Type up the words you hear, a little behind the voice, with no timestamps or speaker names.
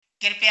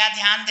कृपया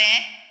ध्यान दें,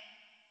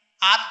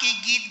 आपकी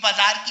गीत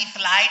बाजार की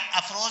फ्लाइट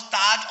अफरोज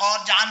ताज और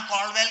जॉन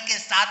कॉल्डवेल के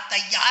साथ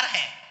तैयार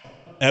है।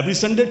 Every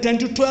Sunday 10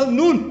 to 12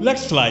 noon,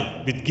 let's fly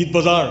with Geet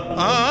Bazaar.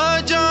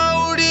 आजा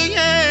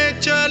उड़िए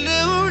चल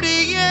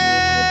उड़िए,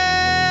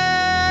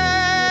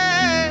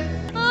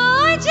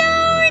 आजा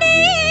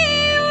उड़िए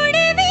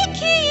उड़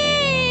देखिए।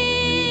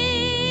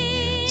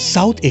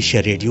 South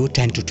Asia Radio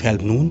 10 to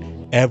 12 noon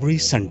every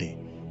Sunday.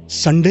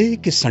 Sunday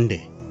के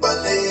Sunday.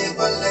 Bale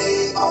bale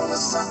on a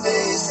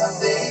Sunday,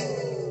 Sunday.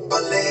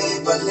 Bale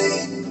bale.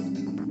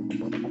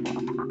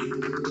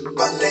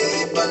 Bale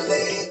bale.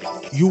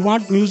 You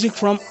want music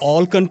from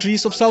all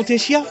countries of South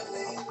Asia?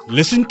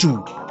 Listen to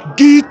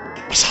Geet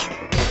Bazaar.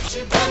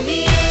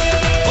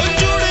 ओ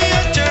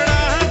चूड़ियां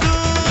चढ़ा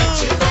दूं,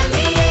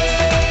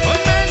 ओ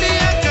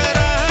मेहंदियां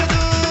करा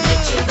दूं,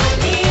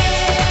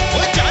 ओ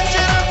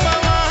झांझरा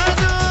पवा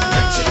दूं।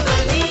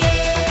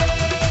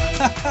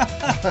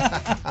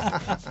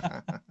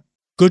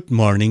 Good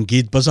morning,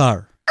 Geet Bazaar.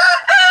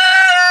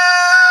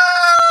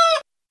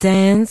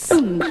 Dance.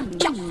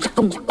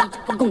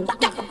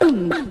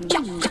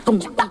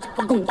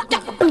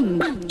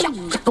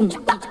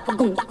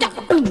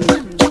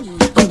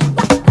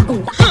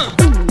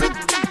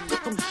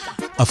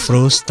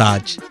 Afroz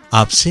ताज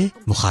आपसे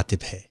मुखातिब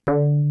है।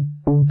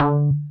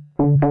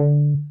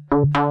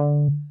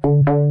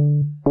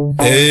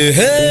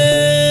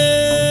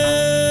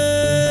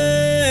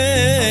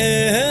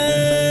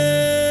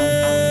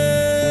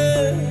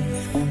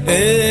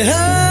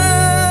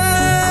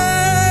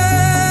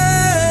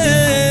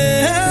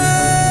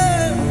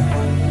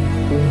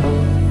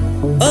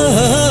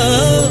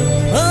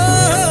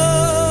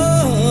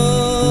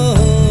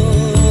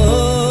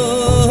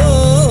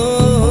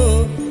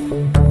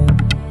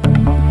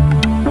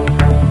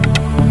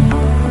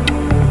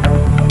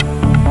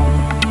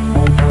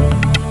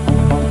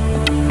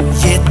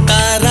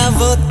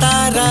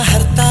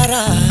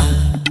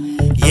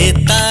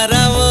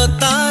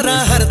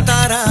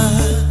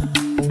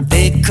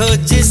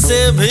 जिसे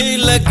भी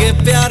लगे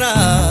प्यारा,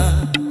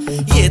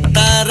 ये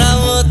तारा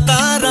वो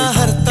तारा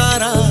हर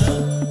तारा,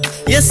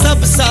 ये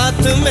सब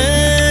साथ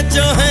में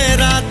जो है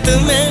रात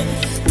में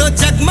तो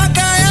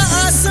जगमगाया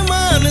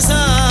आसमान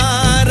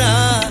सारा।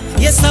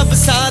 ये सब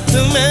साथ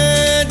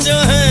में जो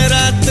है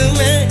रात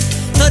में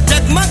तो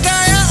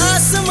जगमगाया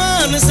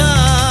आसमान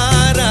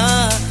सारा।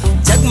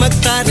 जगमग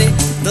तारे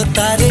दो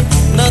तारे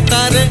नौ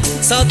तारे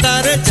सौ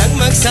तारे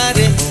जगमग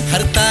सारे,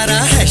 हर तारा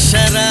है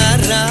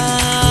शरारा।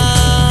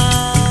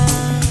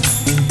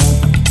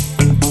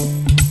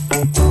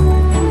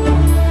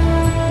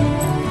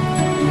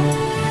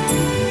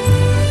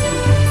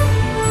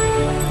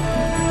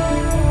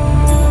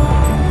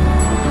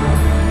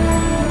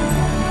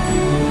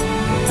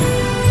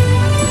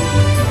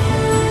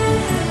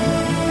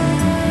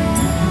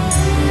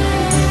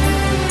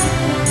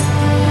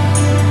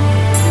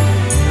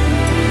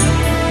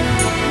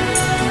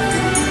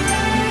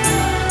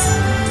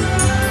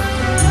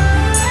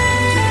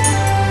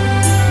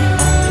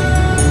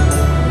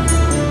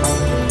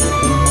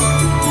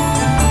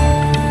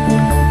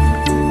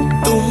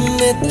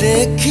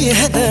 देखी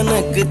है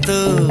धनक तो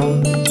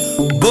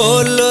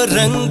बोलो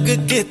रंग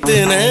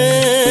कितने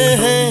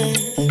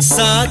हैं,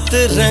 सात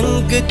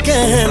रंग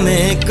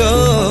कहने को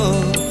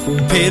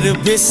फिर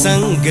भी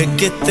संग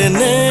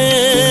कितने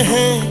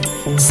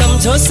हैं।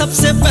 समझो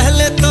सबसे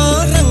पहले तो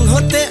रंग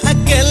होते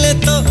अकेले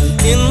तो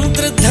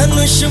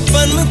इंद्रधनुष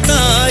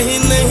बनता ही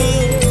नहीं।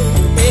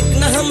 एक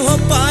न हम हो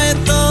पाए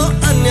तो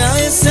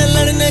अन्याय से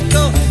लड़ने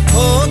को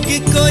होगी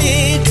कोई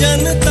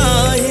जनता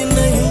ही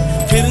नहीं।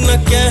 फिर न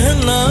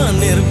कहना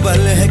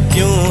निर्बल है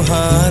क्यों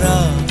हारा।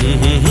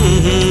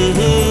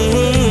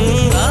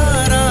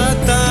 तारा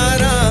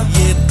तारा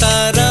ये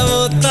तारा वो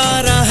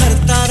तारा हर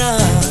तारा,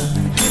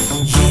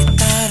 ये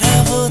तारा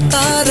वो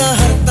तारा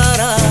हर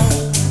तारा,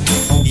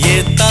 ये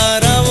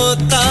तारा वो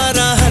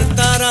तारा हर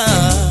तारा।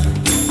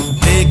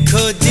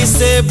 देखो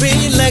जिसे भी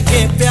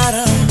लगे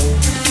प्यारा,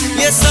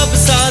 ये सब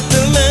साथ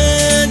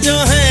में जो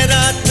है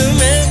रात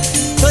में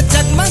तो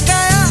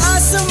जगमगाया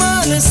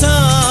आसमान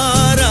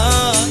सारा।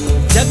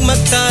 जगमग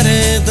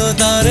तारे दो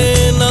तारे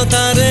नौ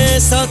तारे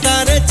सौ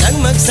तारे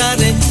जगमग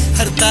सारे,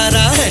 हर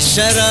तारा है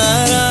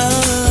शरारा।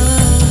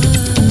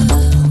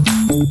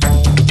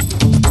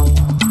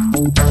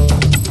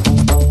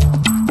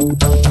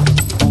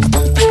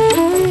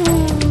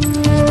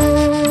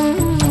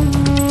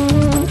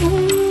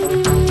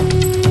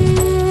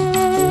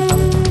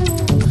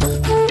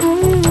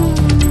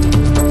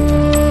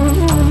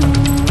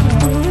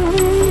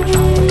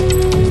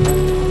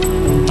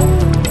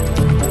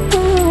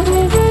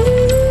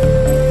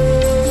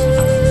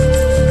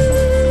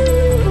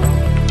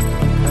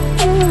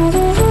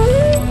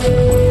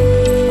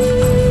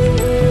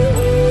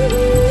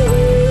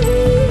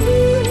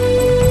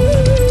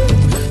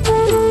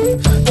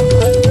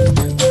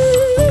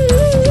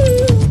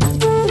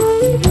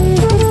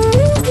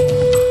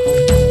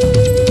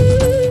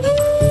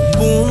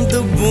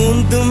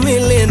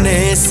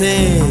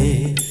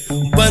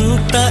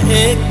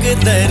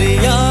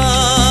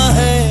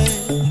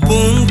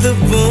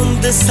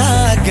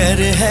 सागर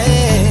है,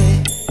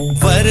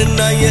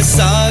 वरना ये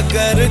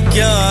सागर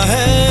क्या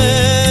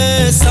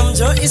है?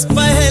 समझो इस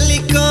पहेली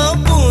को,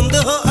 बूंद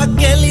हो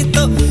अकेली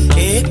तो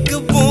एक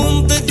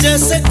बूंद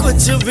जैसे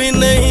कुछ भी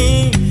नहीं।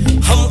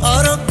 हम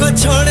औरों को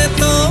छोड़े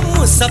तो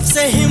मुँह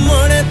सबसे ही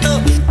मोड़े तो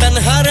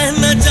तन्हा रह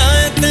न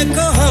जाए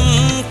देखो हम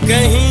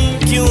कहीं,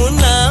 क्यों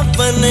ना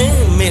बने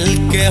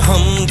मिलके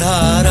हम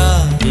धारा।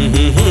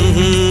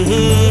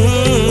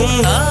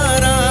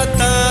 तारा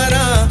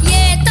तारा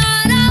ये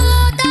तारा वो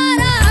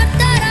तारा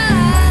तारा,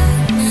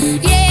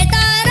 ये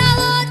तारा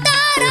वो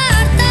तारा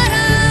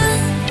तारा,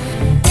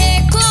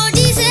 देखो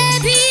जिसे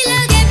भी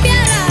लगे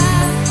प्यारा।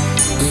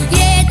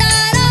 ये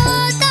तारा वो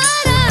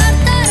तारा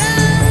तारा,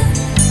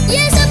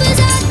 ये सब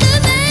साथ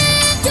में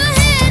जो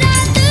है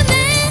रात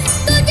में,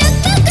 तो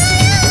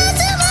जगमगाया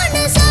आसमान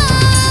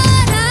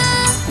सारा।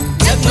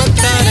 जगमग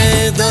तारे,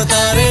 दो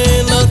तारे,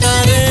 नौ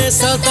तारे,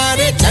 सौ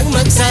तारे,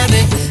 जगमग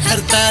सारे, हर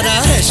तारा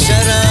है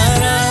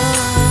शरारा।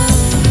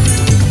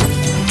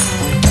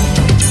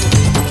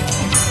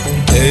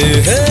 हे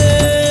हे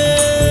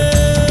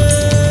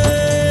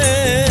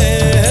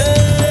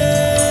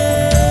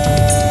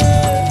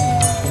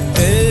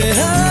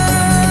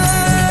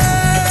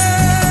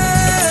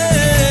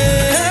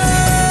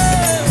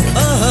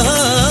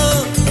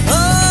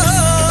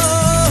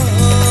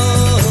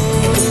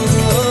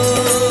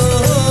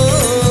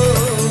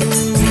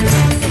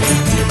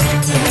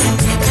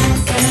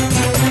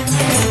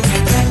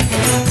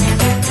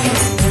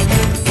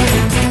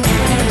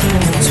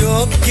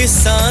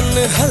किसान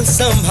हल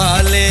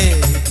संभाले,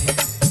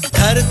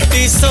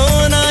 धरती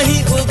सोना ही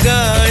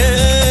उगाए,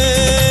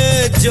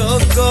 जो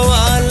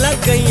गौवाला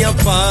गैया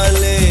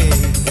पाले,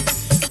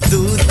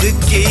 दूध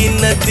की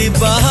नदी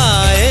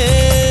बहाए,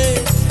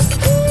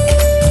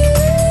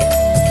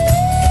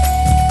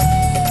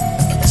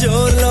 जो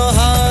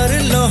लोहार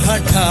लोहा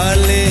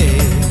ढाले,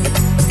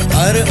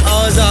 हर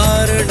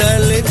औजार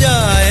डल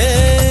जाए,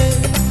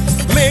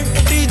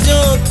 मिट्टी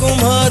जो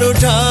कुम्हार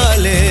उठा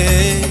ले,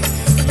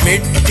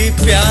 मिट्टी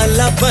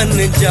प्याला बन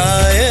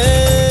जाए।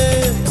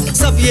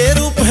 सब ये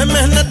रूप है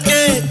मेहनत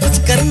के, कुछ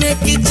करने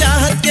की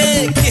चाहत के,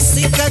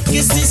 किसी का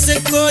किसी से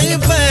कोई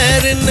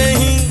बैर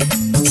नहीं,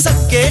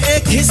 सबके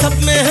एक ही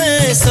सपने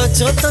हैं,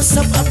 सोचो तो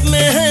सब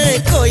अपने हैं,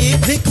 कोई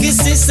भी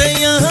किसी से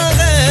यहाँ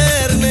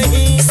गैर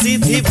नहीं।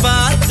 सीधी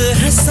बात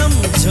है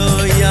समझो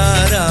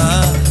यारा,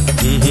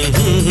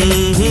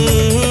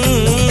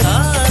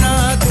 तारा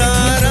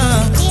तारा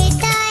ये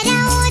तारा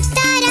वो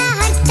तारा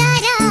हर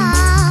तारा,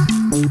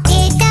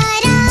 ये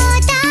तारा वो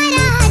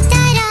तारा हर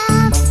तारा,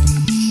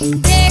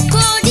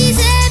 देखो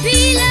जिसे भी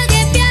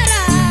लगे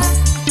प्यारा।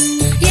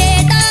 ये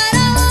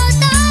तारा वो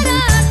तारा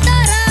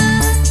तारा,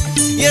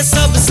 ये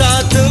सब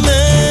साथ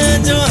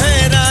में जो है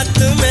रात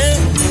में,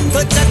 तो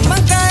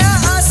जगमगाया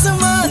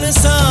आसमान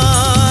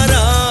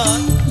सारा।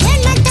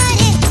 जगमग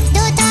तारे,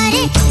 दो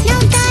तारे, नौ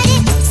तारे,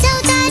 सौ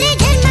तारे,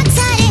 जगमग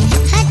सारे,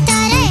 हर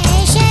तारा है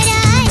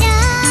शरारा।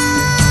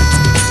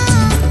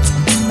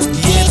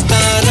 ये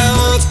तारा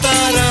वो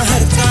तारा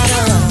हर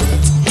तारा,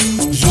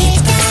 ये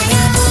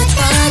तारा वो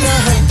तारा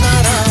हर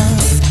तारा,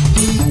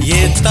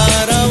 ये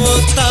तारा वो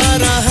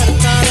तारा हर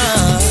तारा,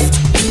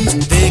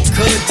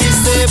 देखो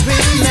जिसे भी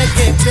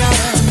लगे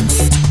प्यारा।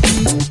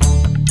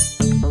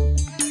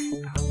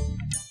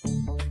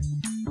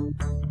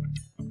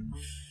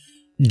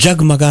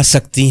 जगमगा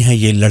सकती हैं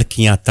ये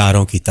लड़कियां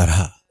तारों की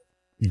तरह,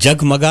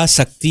 जगमगा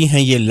सकती हैं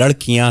ये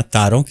लड़कियां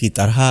तारों की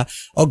तरह,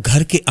 और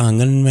घर के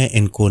आंगन में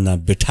इनको न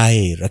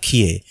बिठाए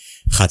रखिए।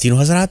 खातिन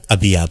हजरात,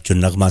 अभी आप जो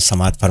नगमा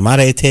समात फरमा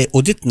रहे थे,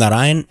 उदित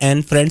नारायण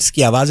एंड फ्रेंड्स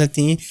की आवाज़ें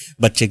थी,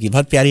 बच्चे की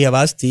बहुत प्यारी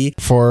आवाज़ थी।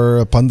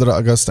 For 15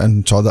 August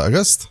and 14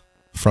 August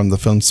from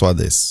the film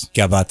Swades.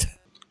 क्या बात है।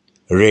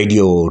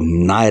 रेडियो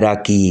नायरा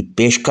की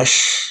पेशकश।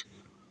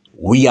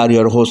 We are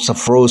your hosts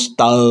Afroz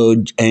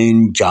Taj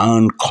and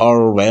John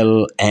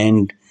Corwell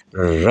and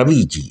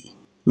Ravi ji.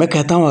 मैं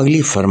कहता हूँ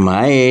अगली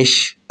फरमाइश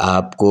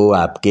आपको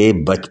आपके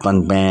बचपन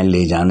में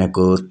ले जाने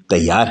को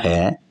तैयार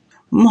है।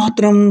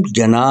 मोहतरम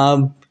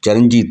जनाब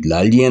चरणजीत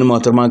लाल जी और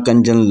मोहतरमा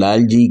कंचन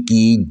लाल जी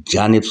की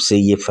जानिब से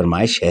ये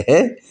फरमाइश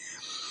है,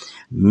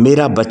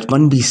 मेरा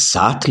बचपन भी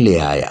साथ ले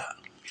आया।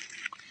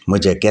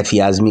 मुझे कैफी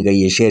आज़मी का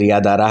ये शेर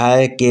याद आ रहा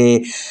है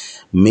कि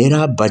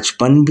मेरा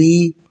बचपन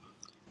भी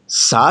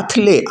साथ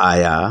ले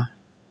आया,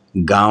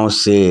 गांव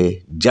से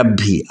जब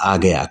भी आ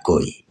गया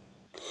कोई।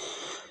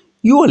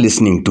 यू आर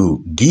लिसनिंग टू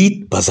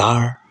गीत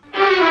बाजार।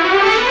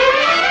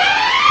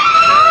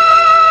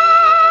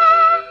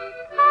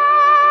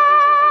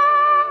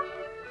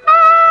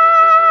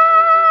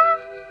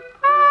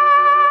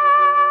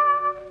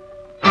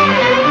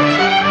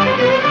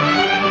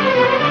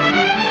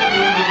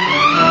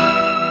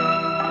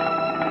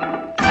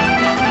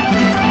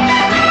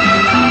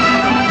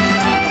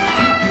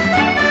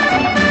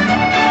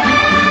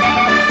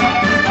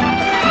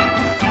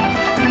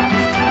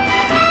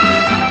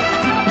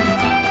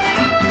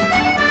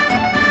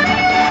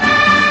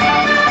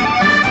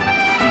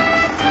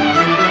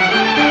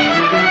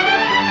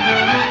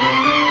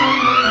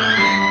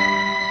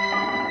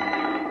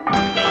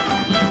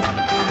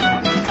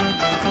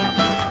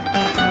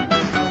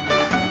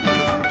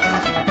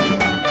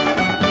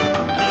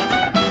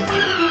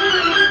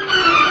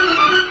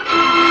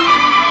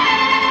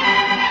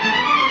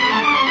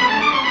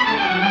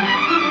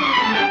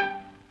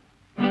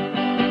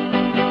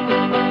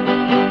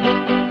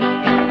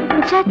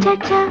 चा चा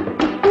चा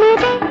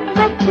मेरे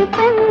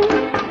बचपन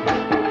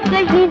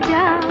कहीं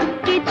जा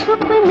के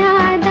छुप ना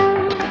दा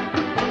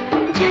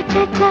चा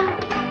चा चा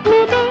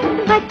मेरे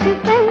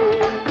बचपन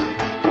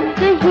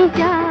कहीं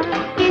जा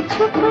के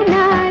छुप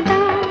ना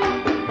दा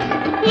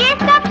ये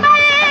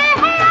सफर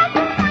है अब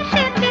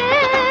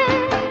मुश्किल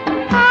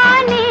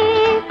आने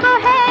को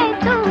है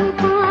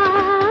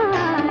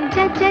तूफान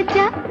चा चा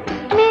चा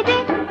मेरे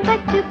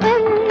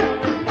बचपन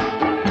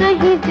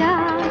कहीं जा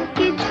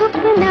के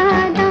छुप ना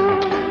दा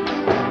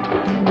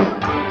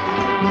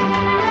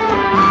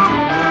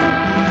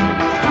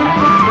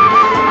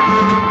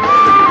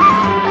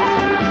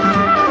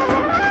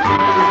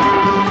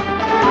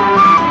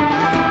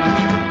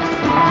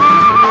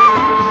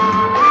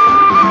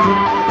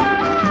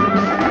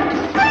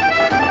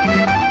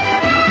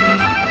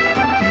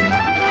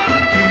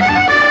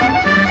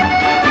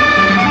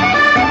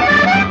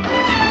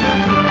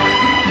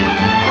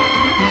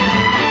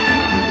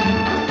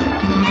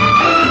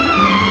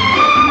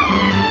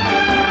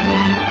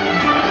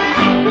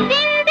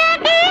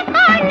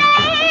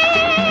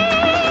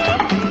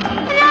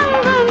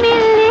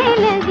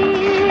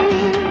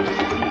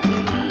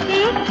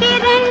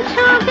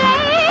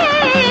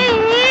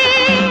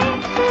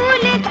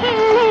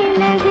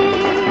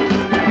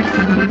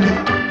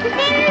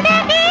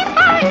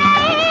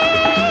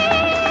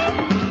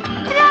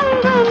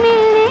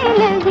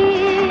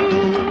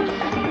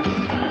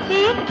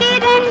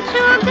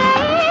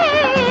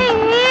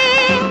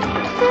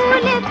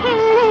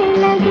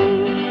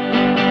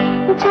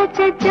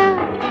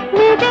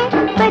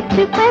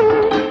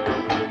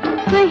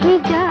वहीं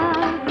जा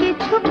के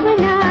छुप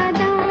ना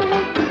दा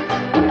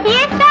ये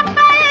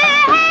सफर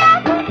है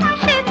अब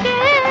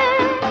मुश्किल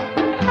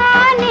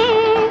आने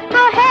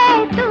को है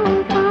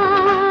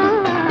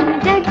तूफान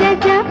जा जा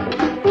जा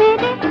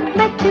मेरे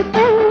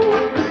बचपन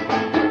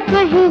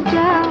वहीं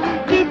जा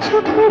के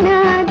छुप ना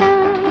दा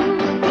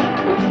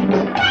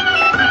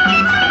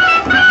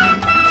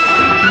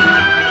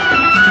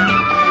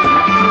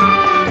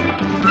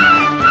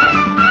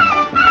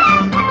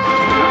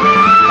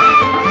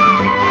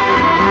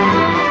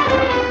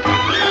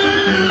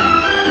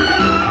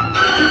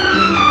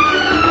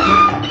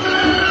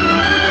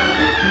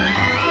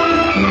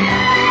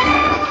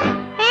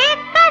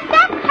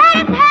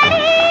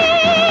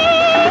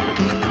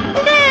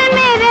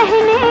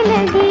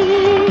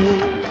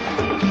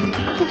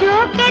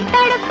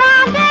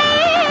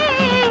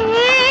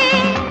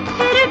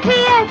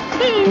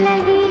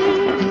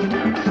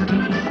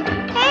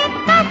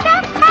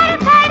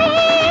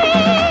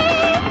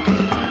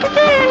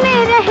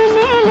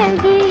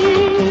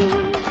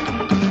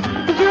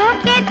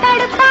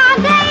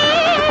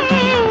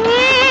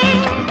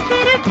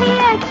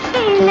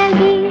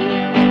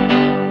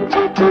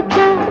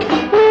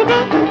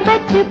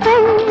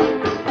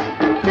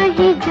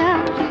कहीं जा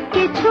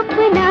के छुप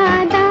ना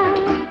दा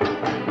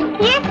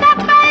ये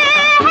सफर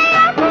है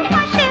अब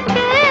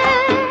मुश्किल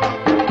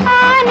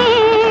आने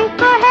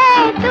को है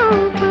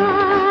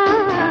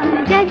तूफान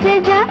जा जा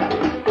जा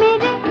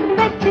मेरे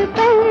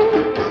बचपन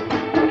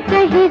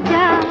कहीं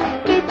जा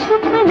के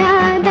छुप ना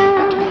दा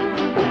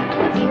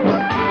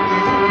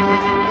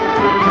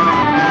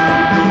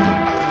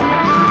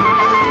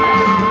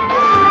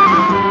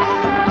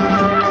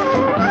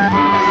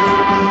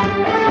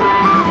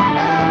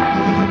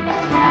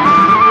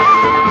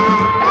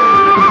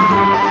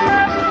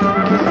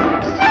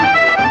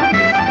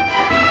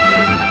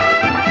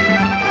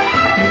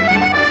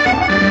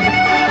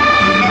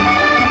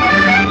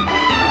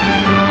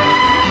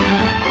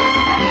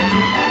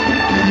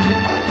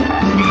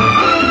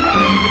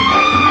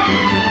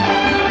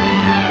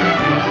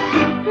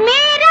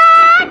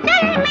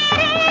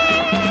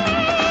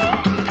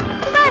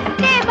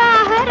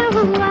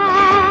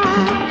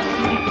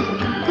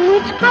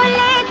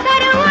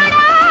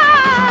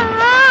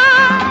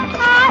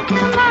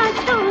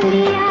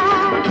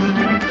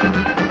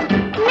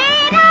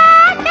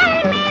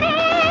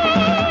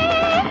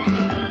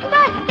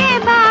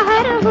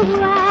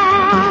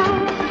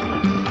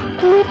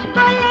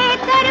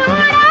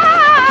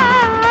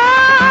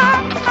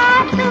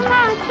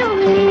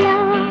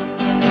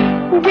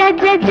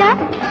जा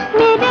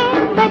मेरे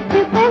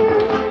बचपन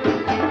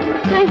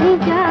कहीं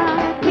जा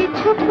के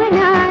छुप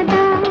ना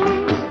दा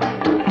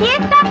ये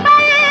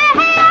सफर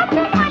है अब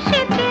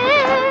मुश्किल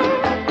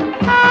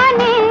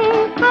आने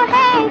को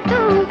है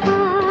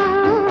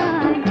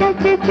तूफान जा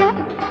जा जा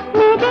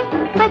मेरे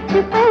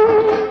बचपन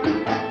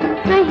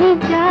कहीं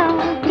जा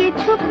के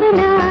छुप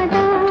ना दा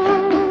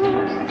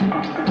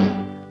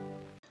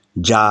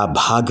जा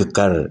भाग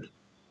कर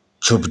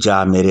छुप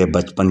जा मेरे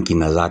बचपन की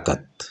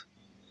नज़ाकत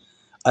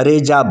अरे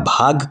जा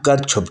भाग कर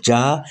छुप जा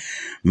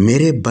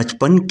मेरे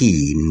बचपन की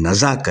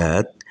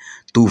नज़ाकत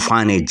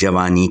तूफ़ान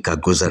जवानी का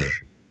गुज़र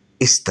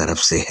इस तरफ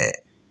से है।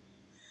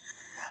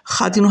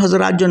 ख़ातिन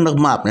हज़रात, जो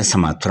नग़मा आपने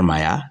समाअत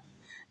फरमाया,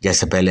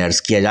 जैसे पहले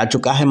अर्ज़ किया जा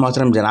चुका है,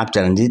 मोहतरम जनाब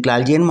चरणजीत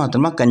लाल जी,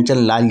 मोहतरमा कंचन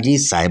लाल जी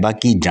साहिबा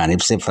की जानिब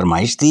से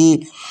फरमाइश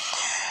थी।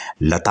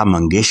 लता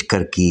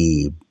मंगेशकर की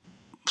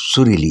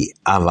सुरीली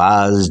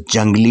आवाज़,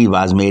 जंगली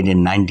आवाज़ मेड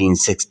इन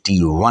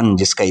 1961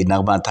 जिसका ये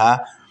नगमा था,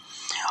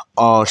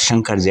 और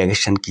शंकर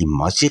जयकिशन की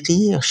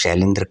मौसीकी और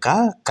शैलेंद्र का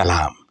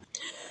कलाम।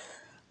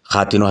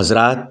 खातिन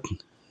हजरात,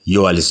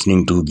 you are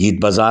listening to Geet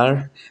Bazaar.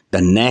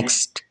 The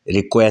next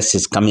request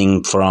is coming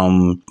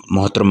from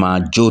मोहतरमा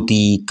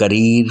Jyoti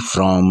Karir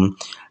from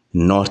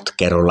North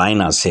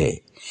Carolina से।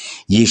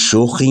 ये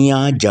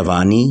शोखियाँ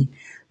जवानी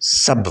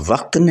सब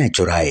वक्त ने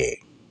चुराए,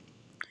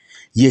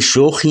 ये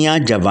शोखियाँ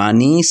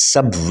जवानी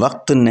सब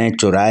वक्त ने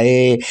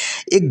चुराए,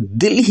 एक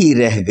दिल ही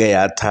रह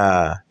गया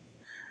था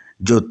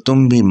जो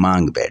तुम भी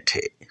मांग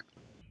बैठे।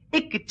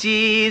 एक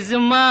चीज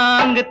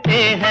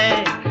मांगते हैं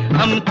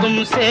हम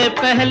तुमसे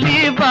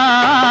पहली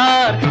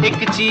बार,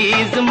 एक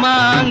चीज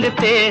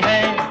मांगते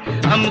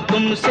हैं हम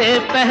तुमसे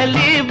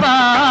पहली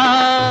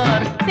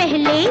बार।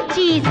 पहले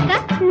चीज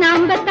का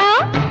नाम बताओ।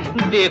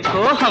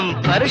 देखो हम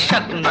पर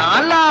शक ना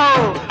लाओ,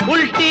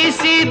 उल्टी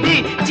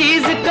सीधी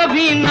चीज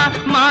कभी ना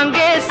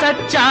मांगे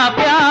सच्चा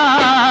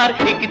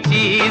प्यार। एक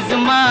चीज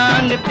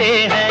मांगते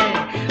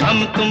हैं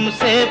हम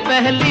तुमसे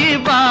पहली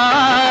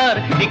बार,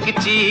 एक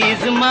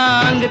चीज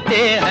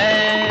मांगते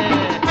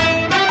हैं।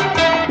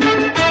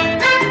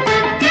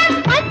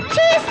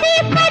 अच्छे से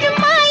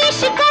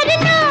फरमाइश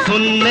करना,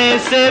 सुनने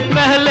से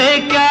पहले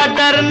क्या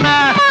डरना।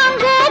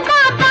 मांगो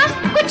बाबा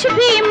कुछ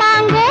भी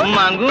मांगो।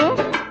 मांगू?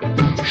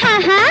 हाँ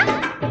हाँ।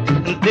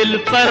 दिल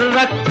पर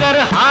रखकर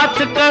हाथ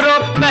करो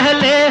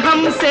पहले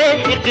हमसे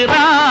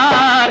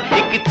इकरार।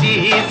 एक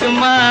चीज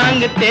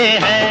मांगते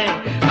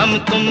हैं हम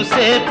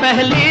तुमसे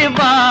पहली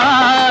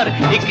बार,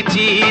 एक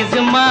चीज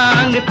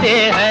मांगते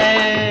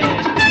हैं।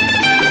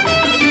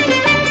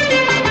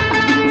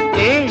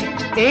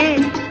 ए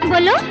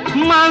बोलो।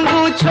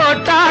 मांगू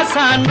छोटा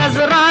सा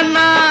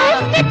नजराना,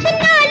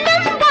 इतना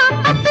लंबा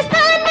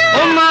अफसाना।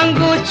 ओ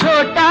मांगू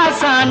छोटा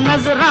सा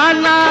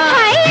नजराना,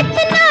 हाय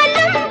इतना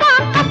लंबा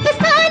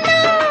अफसाना।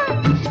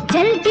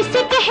 जल्दी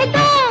से कह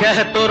दो।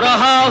 कह तो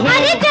रहा हूँ।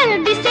 अरे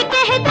जल्दी से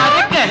कह दो।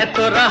 अरे कह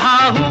तो रहा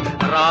हूँ,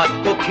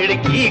 रात को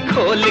खिड़की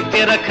खोल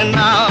के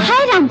रखना।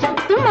 हाय राम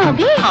तुम हो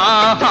गए।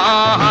 हाँ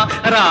हाँ हाँ,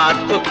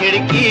 रात को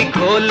खिड़की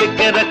खोल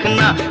के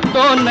रखना,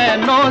 दो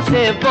नैनों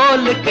से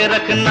बोल के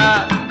रखना।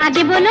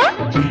 आगे बोलो।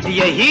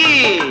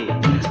 यही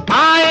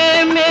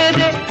आए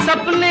मेरे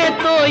सपने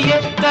तो ये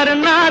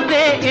करना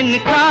दे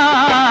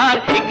इनकार।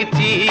 एक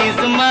चीज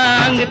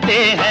मांगते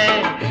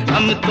हैं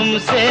हम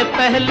तुमसे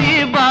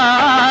पहली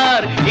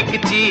बार, एक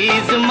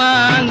चीज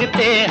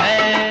मांगते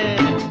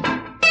हैं।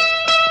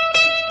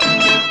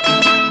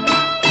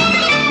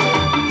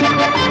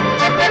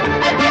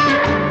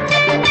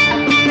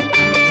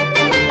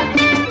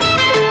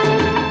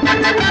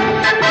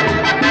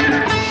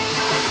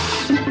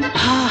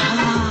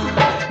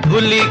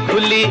 खुली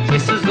खुली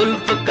इस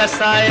जुल्फ का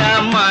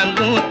साया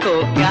मांगूं तो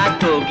क्या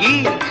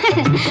दोगी?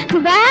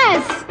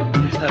 बस।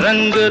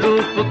 रंग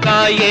रूप का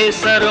ये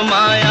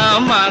सरमाया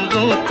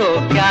मांगूं तो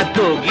क्या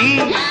दोगी?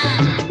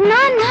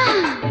 ना ना।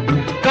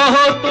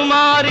 कहो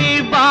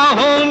तुम्हारी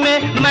बाहों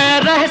में मैं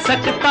रह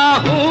सकता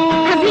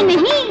हूँ। अभी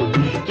नहीं।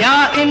 क्या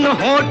इन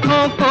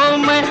होठों को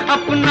मैं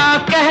अपना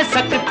कह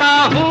सकता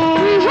हूँ?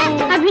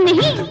 अभी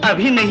नहीं।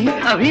 अभी नहीं,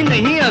 अभी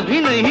नहीं, अभी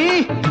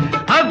नहीं,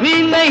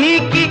 अभी नहीं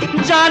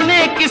कि जाने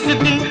किस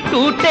दिन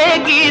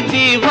टूटेगी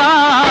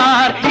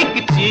दीवार।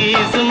 एक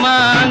चीज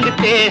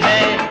मांगते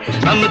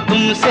हैं हम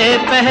तुमसे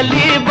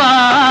पहली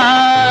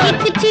बार,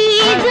 एक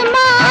चीज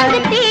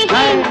मांगते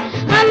हैं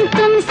हम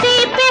तुमसे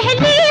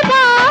पहली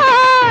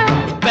बार।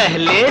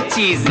 पहले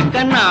चीज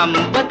का नाम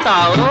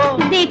बताओ।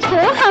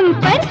 देखो हम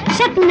पर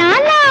शक ना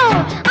लाओ,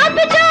 अब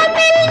जो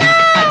मिलना।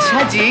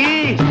 अच्छा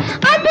जी।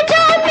 अब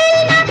जो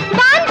मिलना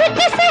बांध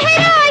के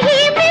सहरा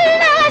ही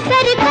मिलना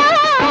सरकार।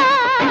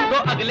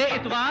 तो अगले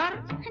इतवार।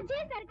 जी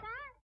सरकार।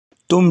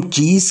 तुम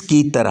चीज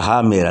की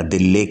तरह मेरा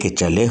दिल लेके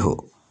चले हो,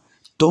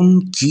 तुम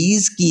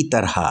चीज की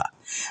तरह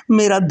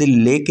मेरा दिल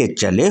लेके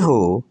चले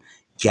हो,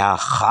 क्या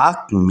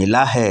खाक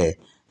मिला है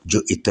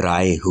जो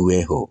इतराए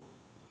हुए हो।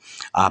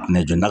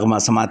 आपने जो नगमा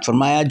समात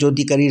फरमाया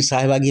ज्योति करीर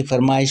साहिबा की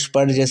फरमाइश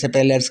पर, जैसे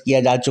पहले अर्ज किया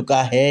जा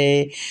चुका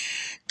है,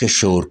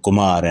 किशोर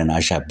कुमार और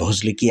आशा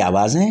भोसले की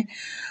आवाज़ें।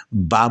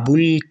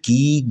 बाबुल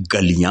की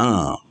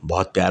गलियां,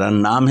 बहुत प्यारा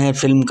नाम है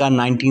फिल्म का।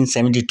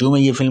 1972 में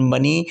ये फिल्म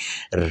बनी।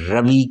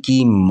 रवि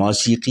की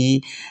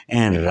मौसीकी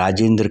एंड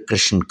राजेंद्र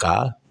कृष्ण का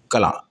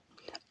कलाम।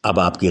 अब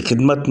आपकी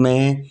खिदमत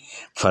में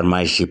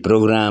फरमाइशी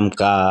प्रोग्राम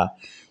का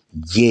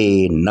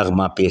ये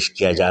नगमा पेश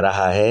किया जा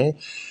रहा है।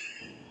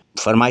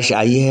 फरमाइश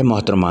आई है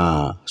मोहतरमा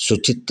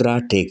सुचित्रा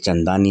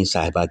टेकचंदानी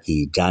साहिबा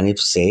की जानिब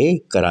से,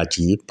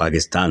 कराची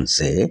पाकिस्तान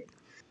से।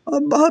 और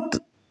बहुत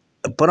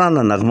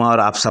पुराना नगमा, और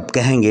आप सब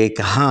कहेंगे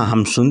कि हाँ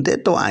हम सुनते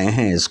तो आए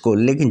हैं इसको,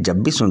 लेकिन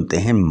जब भी सुनते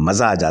हैं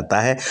मज़ा आ जाता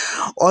है।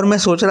 और मैं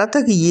सोच रहा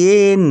था कि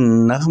ये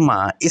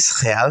नगमा इस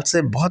ख्याल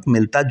से बहुत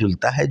मिलता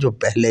जुलता है जो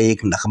पहले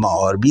एक नगमा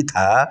और भी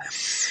था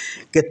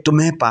कि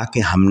तुम्हें पाके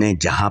हमने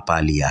जहाँ पा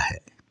लिया है,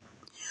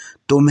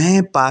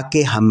 तुम्हें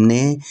पाके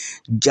हमने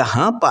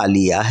जहाँ पा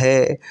लिया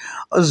है,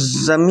 और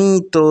ज़मी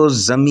तो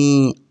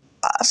ज़मी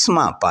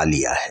आसमां पा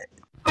लिया है।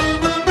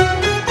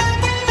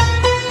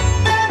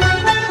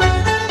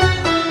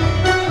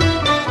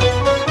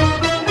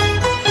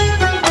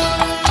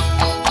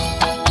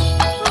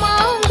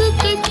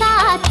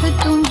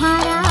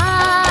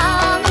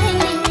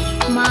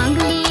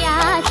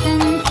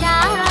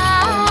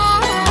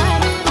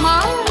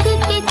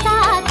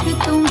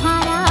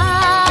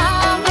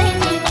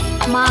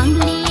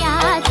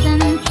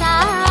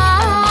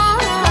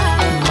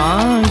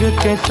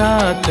 के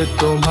साथ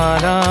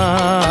तुम्हारा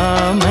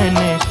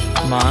मैंने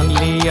मांग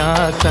लिया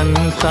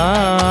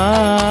संसार,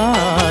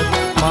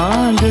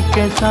 मांग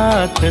के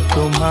साथ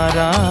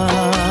तुम्हारा।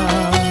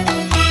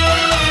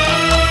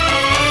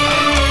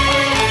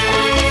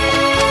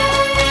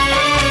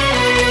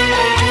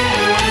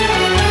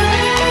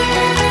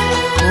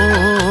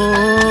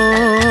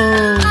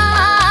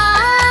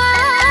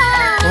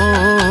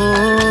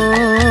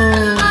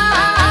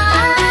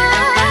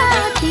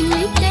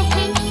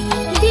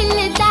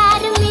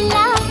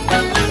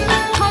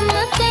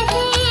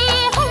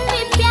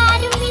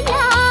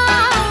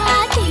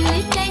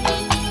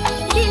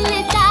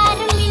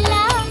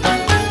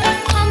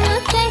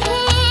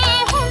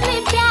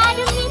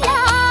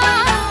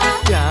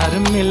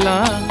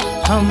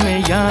 हमें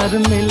यार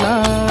मिला,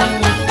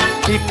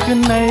 एक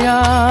नया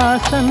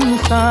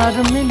संसार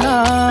मिला।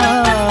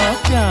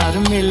 प्यार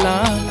मिला,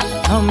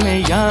 हमें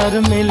यार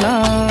मिला,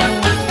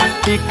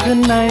 एक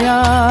नया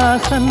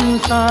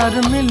संसार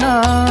मिला।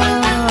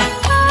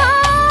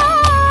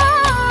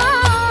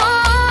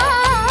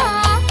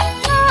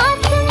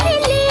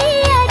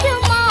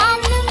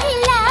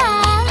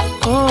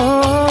 ओ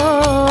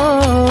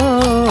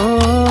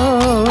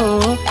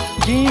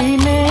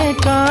जीने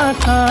का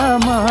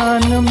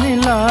सामान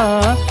मिला,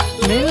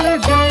 मिल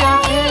गया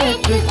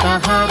एक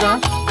सहारा।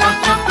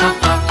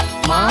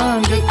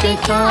 मांग के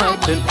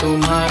साथ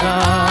तुम्हारा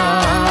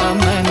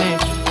मैंने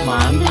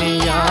मांग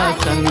लिया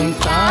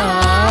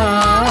संसार,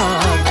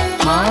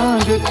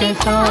 मांग के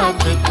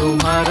साथ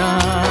तुम्हारा।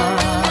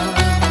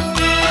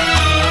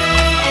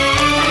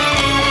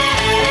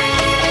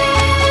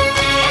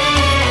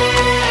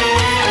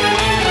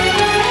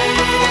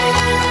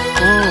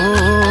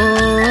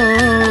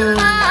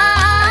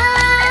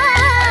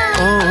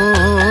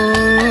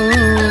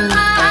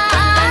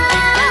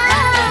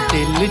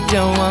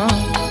 जवां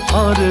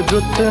और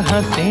रुत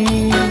हंसी,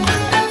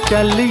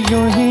 चल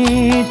यूं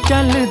ही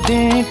चल दे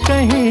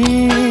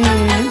कहीं।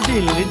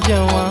 दिल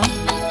जवां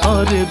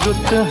और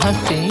रुत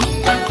हंसी,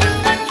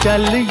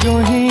 चल यूं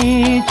ही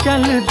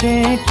चल दे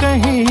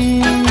कहीं।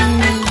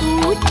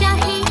 तू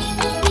चाहे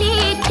ले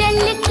चल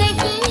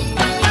कहीं,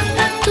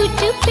 तुझ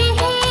पे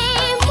है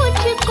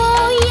मुझको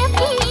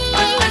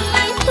यकीन।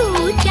 तू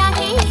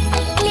चाहे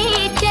ले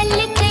चल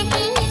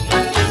कहीं,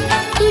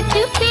 तुझ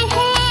पे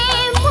है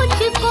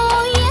मुझको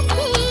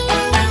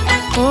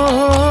ओ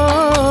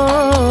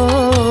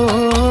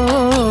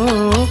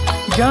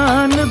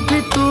जान भी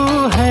तू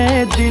है,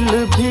 दिल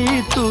भी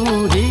तू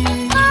ही।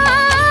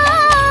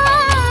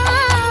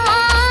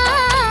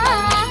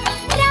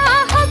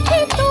 राह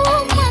भी तू,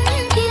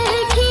 मंजिल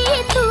भी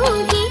तू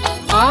ही,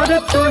 और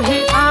तू ही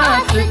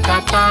आस का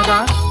तारा।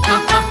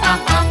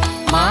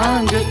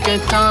 मांग के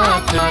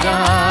साथ तारा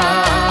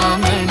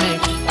मैंने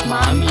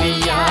मांग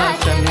लिया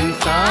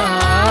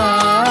संसार,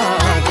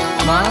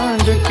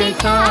 मांग के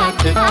साथ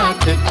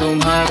साथ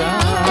तुम्हारा।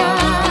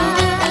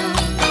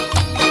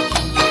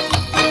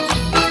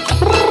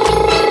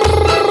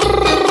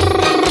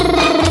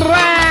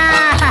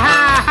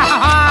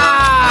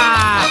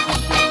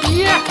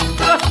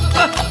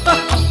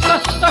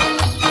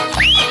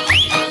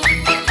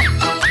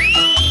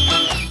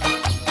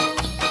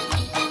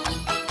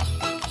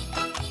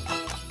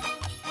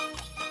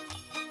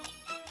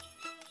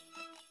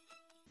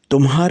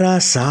 तुम्हारा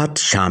साथ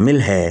शामिल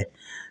है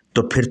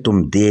तो फिर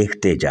तुम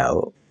देखते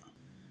जाओ।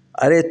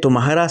 अरे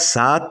तुम्हारा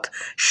साथ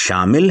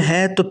शामिल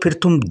है तो फिर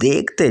तुम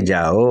देखते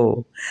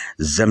जाओ।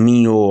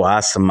 ज़मीं व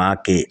आसमां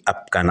के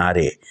अब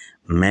किनारे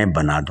मैं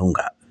बना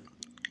दूंगा।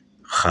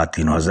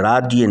 ख़ातिन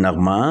हज़रात, ये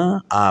नगमा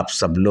आप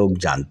सब लोग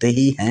जानते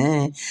ही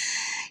हैं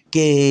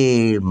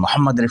कि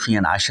मोहम्मद रफ़ी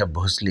और आशा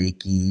भोसले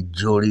की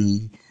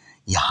जोड़ी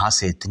यहाँ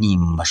से इतनी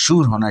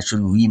मशहूर होना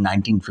शुरू हुई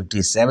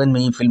 1957 में।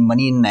 ये फिल्म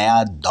बनी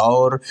नया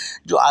दौर,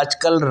 जो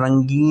आजकल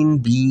रंगीन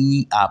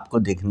भी आपको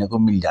देखने को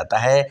मिल जाता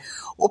है।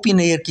 ओ.पी.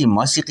 नैयर की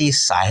मौसीकी,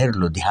 साहिर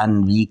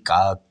लुधियानवी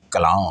का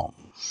कलाम।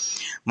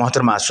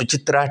 मोहतरमा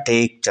सुचित्रा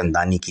टेक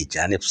चंदानी की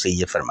जानिब से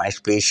ये फरमाइश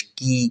पेश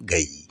की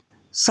गई।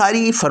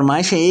 सारी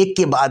फरमाइशें एक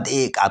के बाद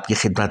एक आपकी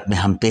खिदमत में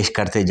हम पेश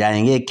करते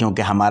जाएंगे,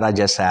 क्योंकि हमारा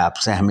जैसा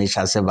आपसे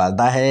हमेशा से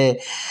वादा है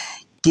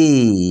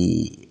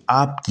कि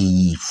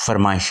आपकी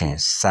फरमाइशें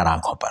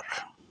सराखों पर।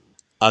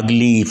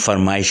 अगली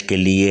फरमाइश के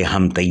लिए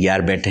हम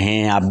तैयार बैठे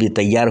हैं, आप भी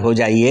तैयार हो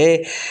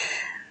जाइए।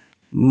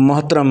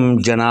 मोहतरम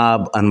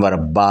जनाब अनवर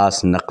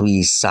अब्बास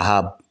नकवी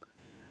साहब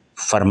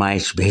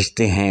फरमाइश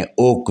भेजते हैं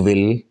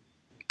ओकविल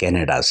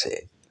कनाडा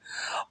से,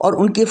 और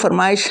उनकी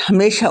फरमाइश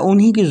हमेशा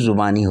उन्हीं की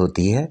ज़ुबानी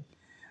होती है,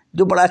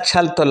 जो बड़ा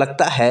अच्छा तो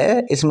लगता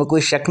है। इसमें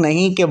कोई शक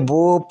नहीं कि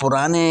वो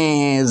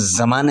पुराने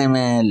ज़माने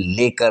में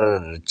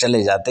लेकर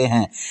चले जाते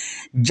हैं,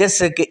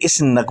 जैसे कि इस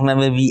नगमे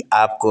में भी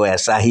आपको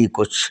ऐसा ही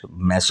कुछ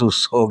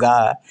महसूस होगा।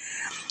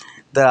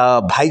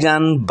 तो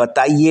भाईजान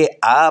बताइए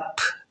आप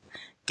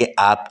कि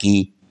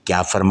आपकी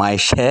क्या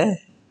फरमाइश है।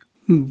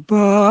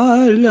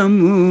 बालम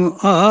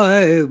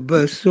आए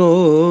बसो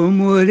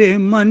मोरे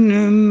मन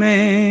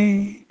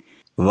में।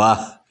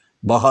 वाह,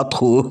 बहुत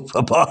खूब,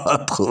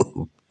 बहुत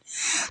खूब।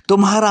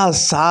 तुम्हारा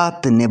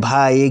साथ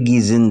निभाएगी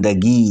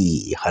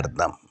जिंदगी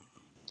हरदम,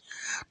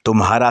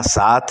 तुम्हारा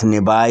साथ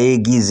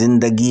निभाएगी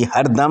जिंदगी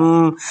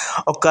हरदम,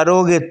 और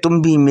करोगे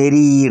तुम भी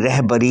मेरी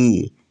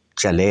रहबरी,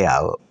 चले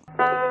आओ।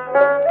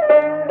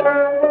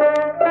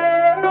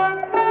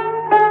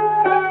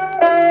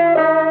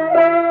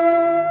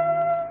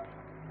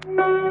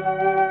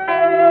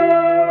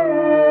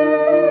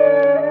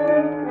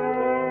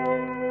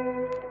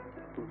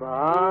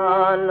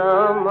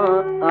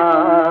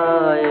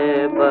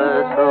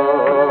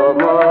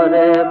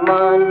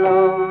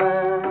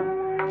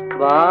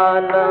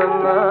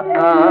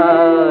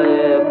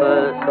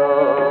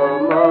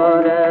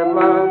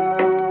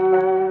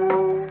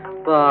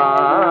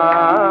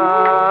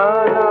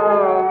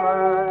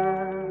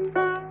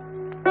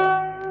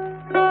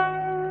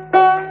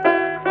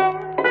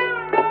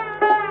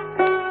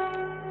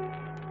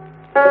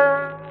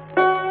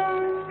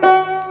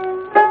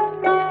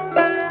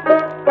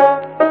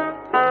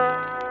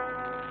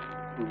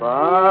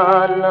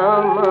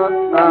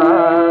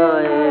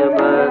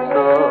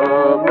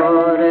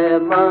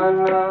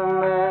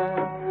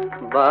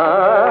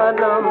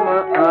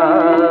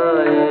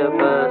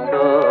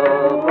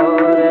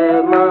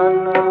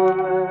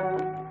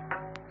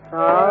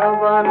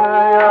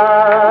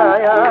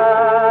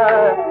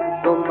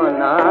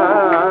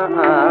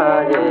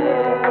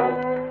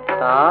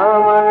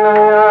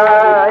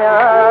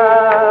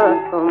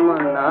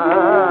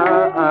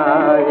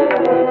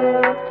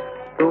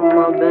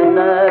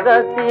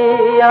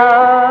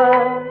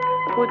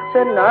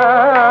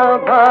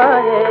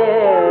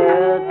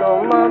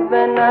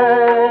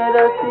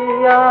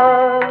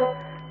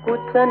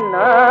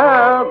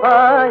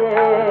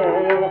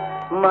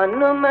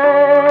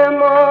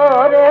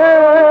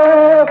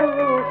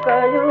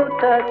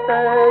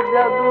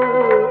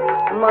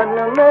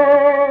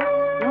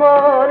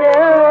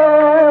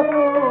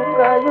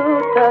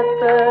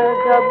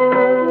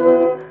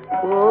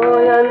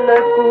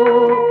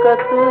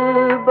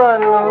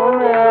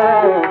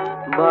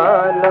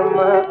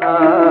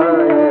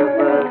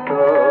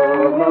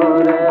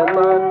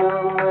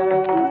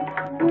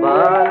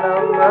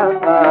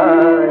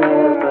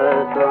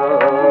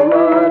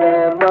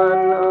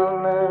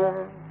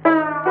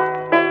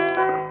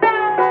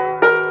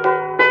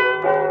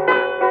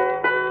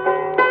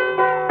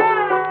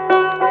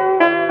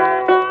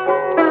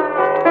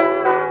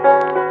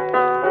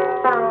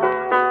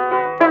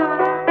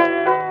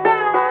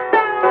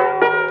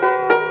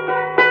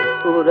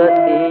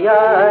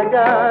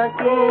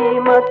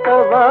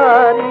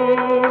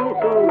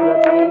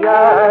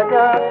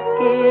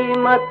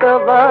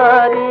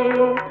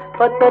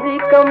 पतरी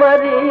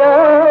कमरिया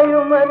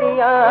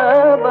उमरिया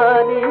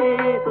बारी,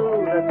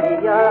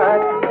 सूरतिया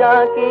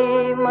जाकी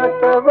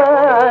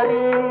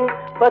मतवारी,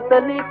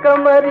 पतली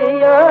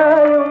कमरिया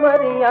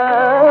उमरिया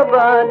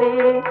बारी,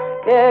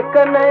 एक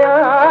नया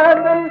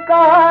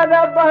संसार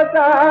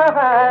बसा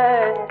है,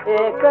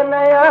 एक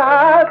नया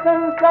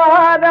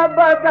संसार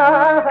बसा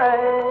है,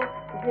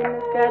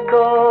 जिनके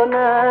दो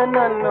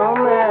नैनों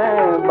में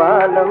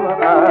बालम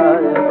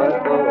आए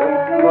बसो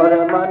मोर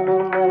मन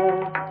में,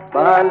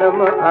 बालम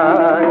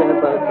आए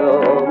बसो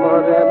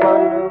मोर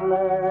मन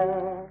में।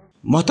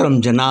 मोहतरम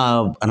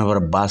जनाब अनवर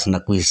अब्बास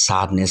नकवी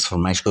साहब ने इस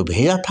फरमाइश को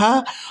भेजा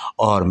था,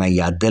 और मैं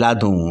याद दिला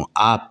दूं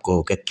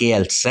आपको कि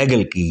के.एल.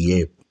 सहगल की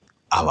ये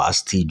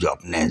आवाज़ थी जो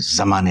अपने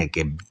ज़माने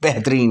के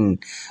बेहतरीन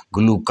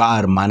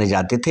गुलूकार माने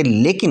जाते थे,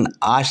 लेकिन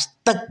आज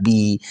तक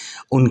भी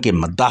उनके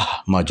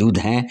मद्दाह मौजूद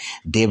हैं।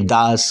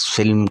 देवदास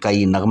फिल्म का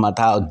ये नगमा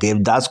था, और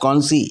देवदास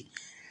कौन सी,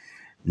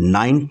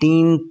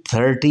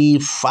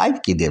 1935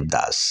 की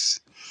देवदास,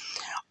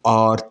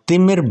 और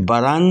तिमिर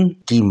बरन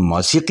की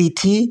मौसीकी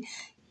थी,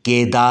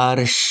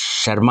 केदार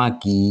शर्मा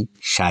की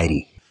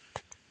शायरी।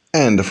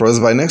 And for us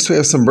by next, we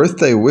have some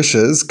birthday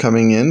wishes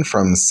coming in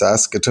from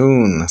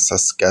Saskatoon,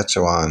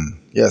 Saskatchewan.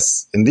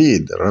 Yes,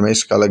 indeed.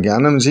 Ramesh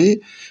Kalagyanam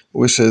ji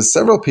wishes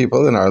several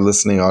people in our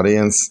listening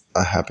audience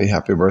a happy,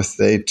 happy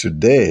birthday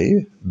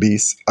today,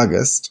 20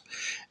 August.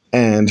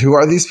 And who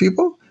are these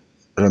people?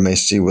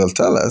 Ramesh ji will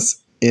tell us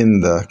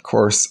in the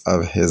course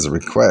of his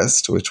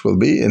request, which will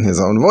be in his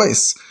own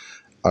voice.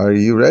 Are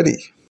you ready?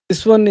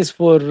 This one is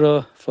for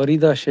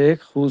Farida Sheikh,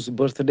 whose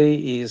birthday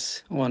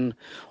is on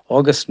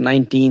August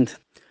 19th.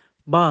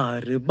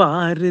 बार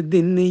बार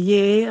दिन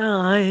ये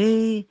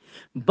आए,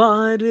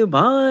 बार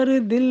बार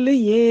दिल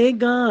ये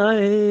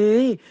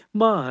गाए,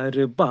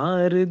 बार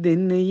बार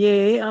दिन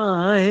ये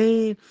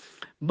आए,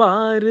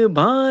 बार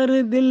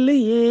बार दिल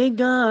ये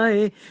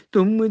गाए,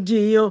 तुम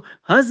जियो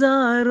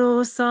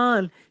हजारों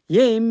साल,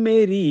 ये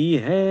मेरी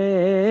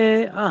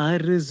है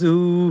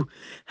आरज़ू।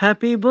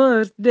 Happy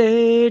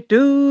birthday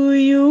to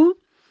you,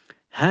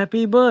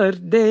 happy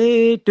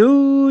birthday to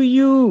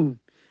you,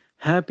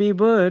 Happy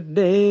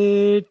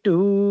birthday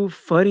to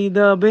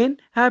Farida Ben.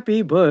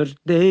 Happy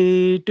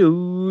birthday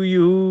to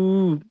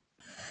you.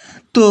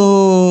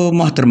 तो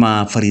मोहतरमा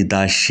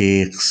फरीदा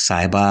शेख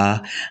साहिबा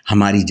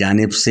हमारी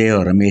जानिब से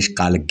और रमेश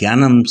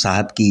कालज्ञानम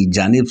साहब की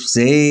जानिब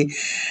से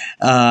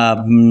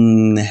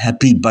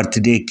हैप्पी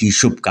बर्थडे की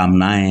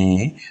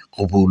शुभकामनाएं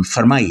कबूल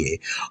फरमाइए।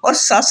 और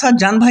साथ साथ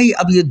जान भाई,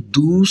 अब ये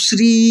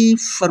दूसरी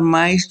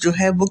फरमाइश जो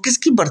है वो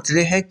किसकी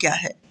बर्थडे है, क्या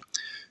है?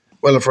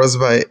 वेल अफरोज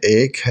भाई,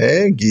 एक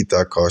है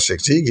गीता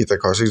कौशिक जी। गीता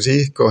कौशिक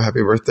जी को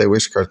हैप्पी बर्थडे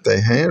विश करते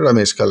हैं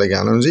रमेश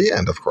कालज्ञानम जी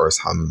एंड ऑफ कोर्स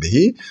हम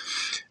भी,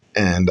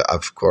 एंड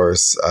ऑफ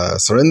कोर्स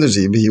सुरेंद्र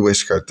जी भी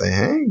विश करते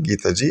हैं।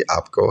 गीता जी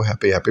आपको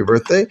हैप्पी हैप्पी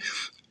बर्थडे।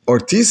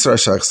 और तीसरा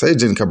शख्स है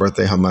जिनका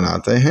बर्थडे हम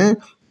मनाते हैं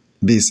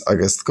 20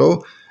 अगस्त को,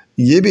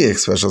 ये भी एक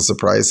स्पेशल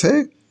सरप्राइज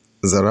है,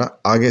 जरा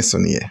आगे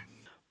सुनिए।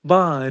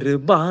 बार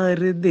बार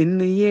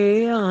दिन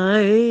ये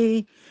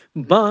आए,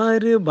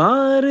 बार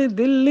बार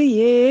दिल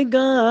ये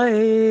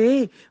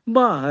गाए,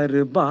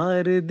 बार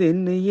बार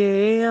दिन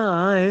ये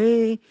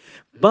आए,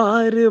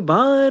 बार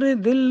बार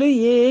दिल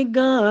ये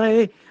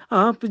गाए,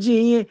 आप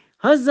जिए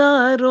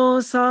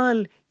हजारों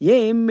साल ये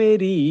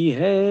मेरी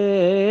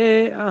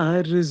है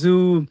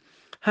आरज़ू।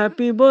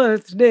 Happy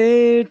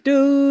birthday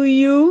to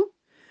you,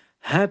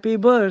 happy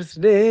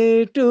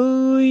birthday to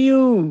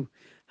you,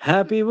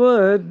 happy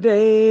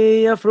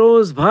birthday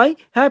Afroz भाई,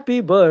 happy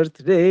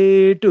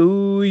birthday to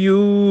you.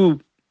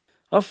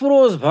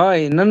 Afroz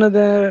भाई,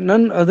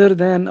 none other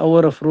than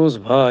our Afroz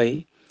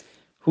Bhai,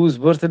 whose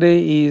birthday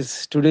is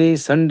today,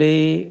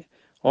 Sunday,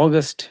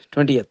 August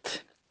 20th.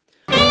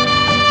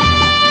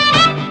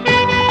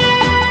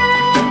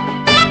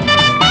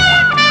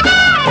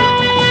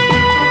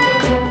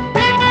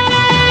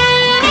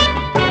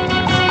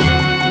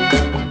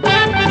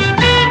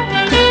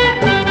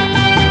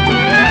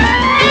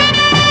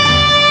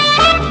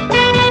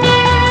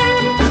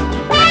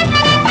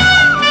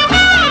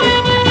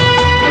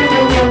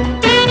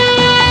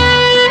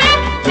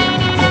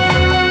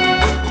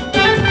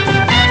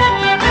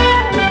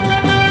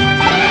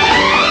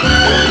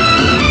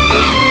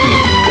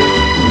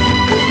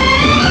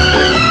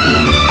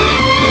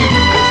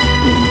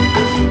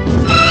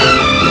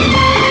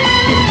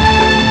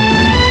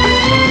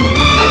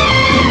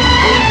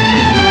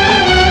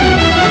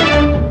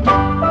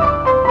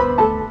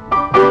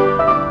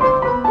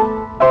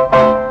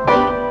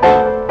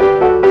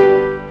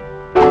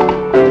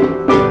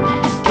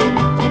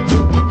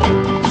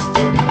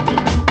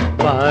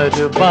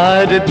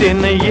 बार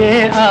दिन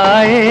ये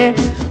आए,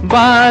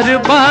 बार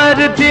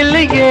बार दिल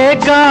ये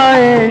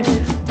गाए,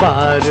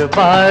 बार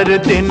बार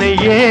दिन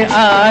ये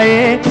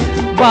आए,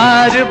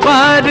 बार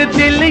बार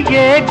दिल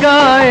ये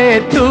गाए,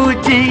 तू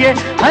जिए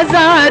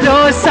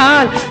हजारों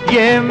साल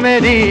ये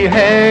मेरी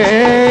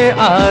है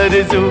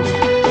आरज़ू।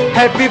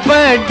 Happy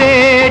birthday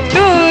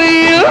to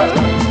you,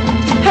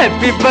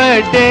 happy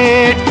birthday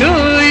to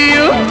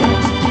you,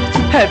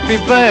 happy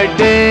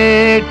birthday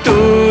to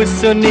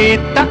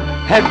Sunita,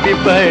 happy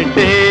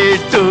birthday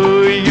to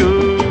you.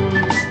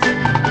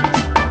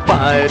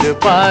 बार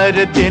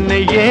बार दिन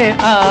ये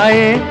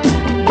आए,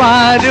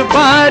 बार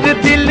बार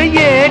दिल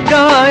ये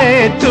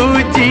गाए, तू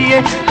जिए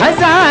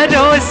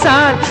हजारों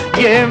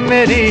साल ये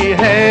मेरी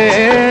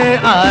है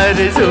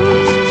आरज़ू।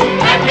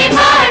 Happy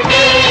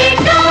birthday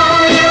to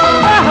you,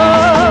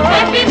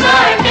 happy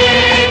birthday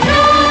to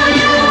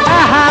you,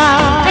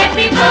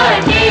 happy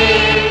birthday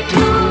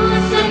to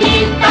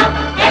Sunita,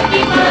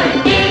 happy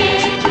birthday.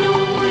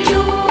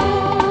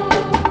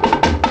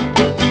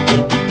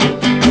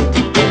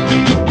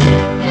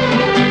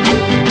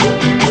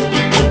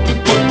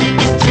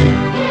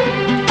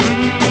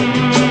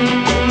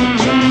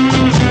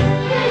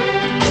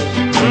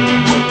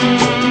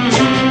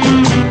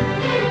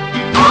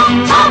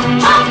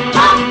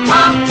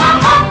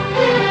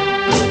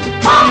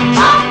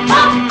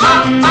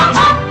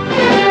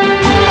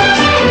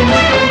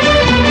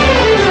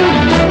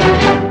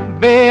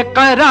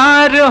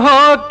 बेकरार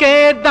हो के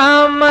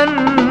दामन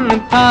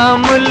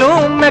थाम लूं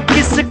मैं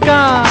किसका,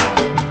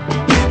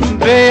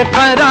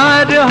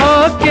 बेकरार हो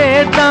के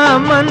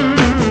दामन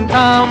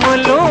थाम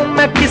लूं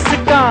मैं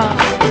किसका,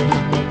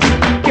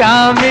 क्या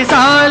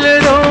मिसाल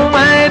दूं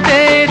मैं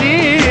तेरी,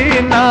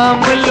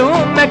 नाम लूं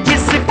मैं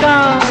किसका।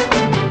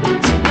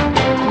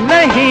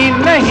 नहीं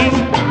नहीं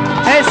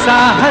ऐसा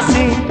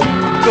हंसी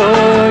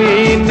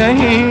कोई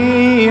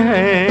नहीं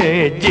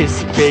है जिस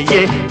पे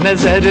ये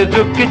नजर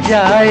रुक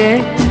जाए,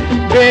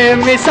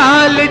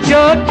 बेमिसाल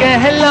जो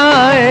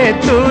कहलाए,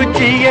 तू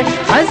जिए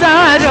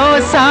हजारों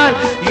साल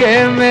ये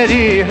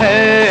मेरी है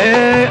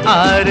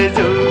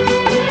आरज़ू।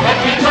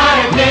 Happy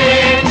birthday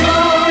to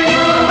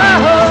you,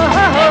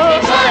 happy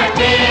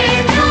birthday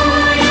to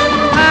you,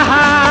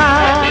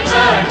 happy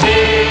birthday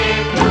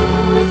to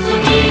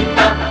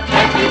Sunita,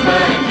 happy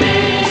birthday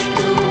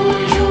to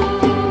you.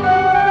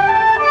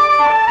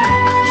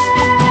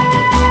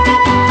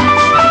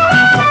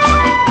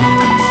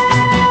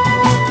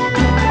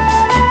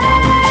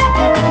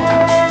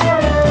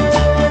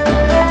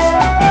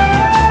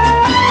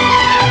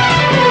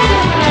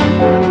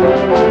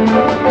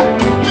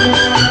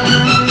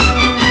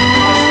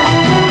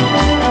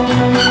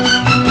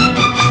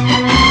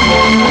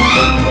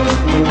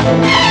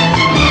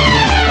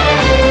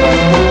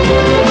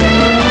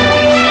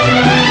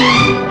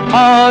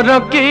 औरों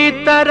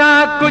की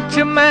तरह कुछ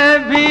मैं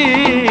भी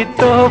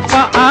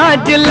तोहफा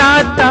आज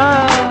लाता,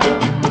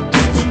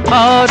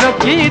 औरों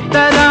की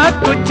तरह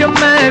कुछ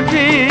मैं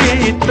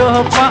भी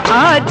तोहफा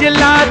आज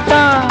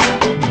लाता।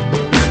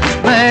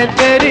 मैं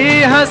तेरी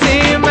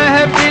हंसी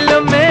महफिल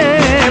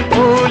में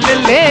फूल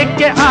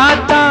लेके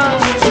आता।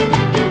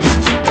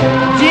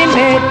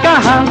 जिन्हें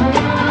कहा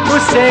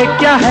उसे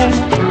क्या है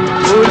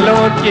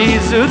फूलों की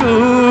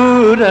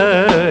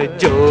जरूरत,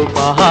 जो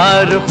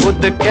बाहर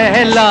खुद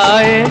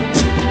कहलाए,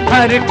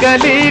 हर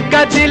गली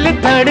का दिल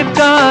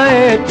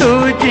धड़काए। तू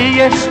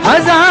जिए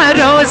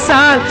हजारों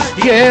साल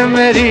ये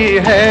मेरी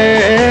है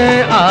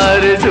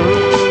आरज़ू।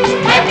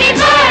 Happy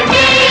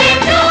birthday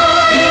to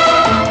you,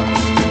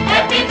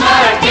 happy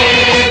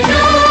birthday to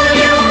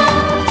you,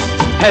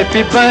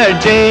 happy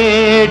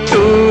birthday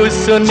to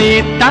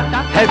Sunita,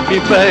 happy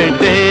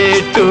birthday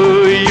to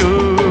you।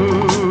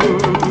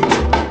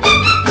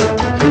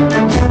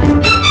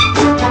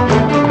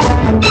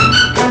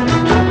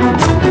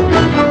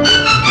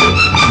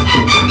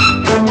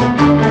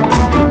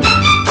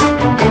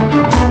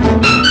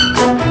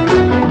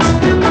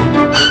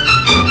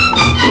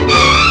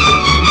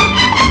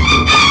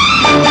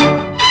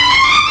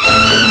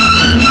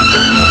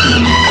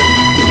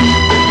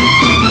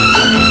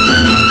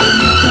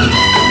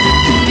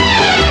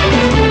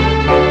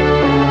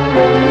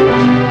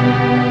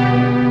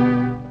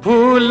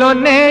 फूलों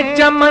ने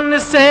चमन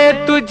से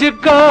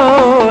तुझको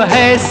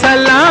है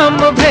सलाम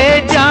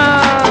भेजा,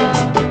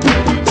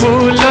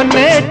 फूलों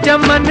ने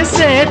चमन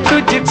से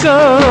तुझको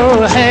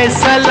है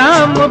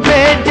सलाम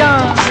भेजा।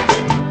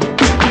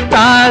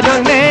 तारों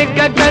ने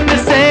गगन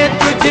से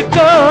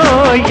तुझको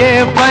ये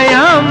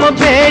पैगाम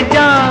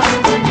भेजा।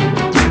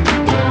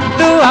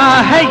 दुआ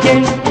है ये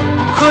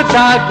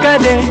खुदा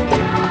करे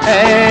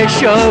ऐ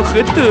शौक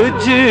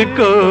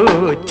तुझको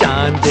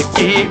चांद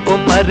की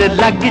उम्र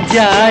लग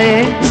जाए,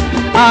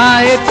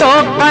 आए तो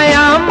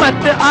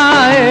कयामत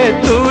आए।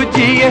 तू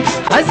जिए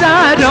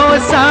हजारों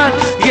साल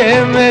ये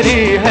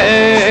मेरी है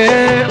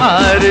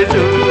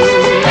आरज़ू।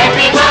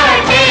 happy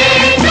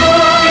birthday to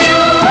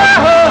you,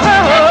 happy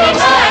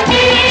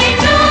birthday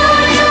to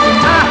you,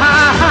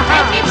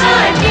 happy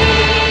birthday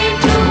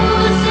to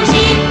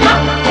Sunita,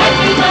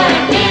 happy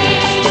birthday to you।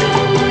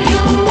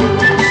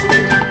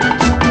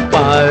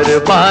 बार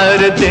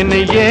बार दिन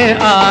ये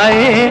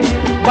आए,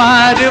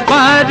 बार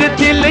बार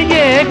दिल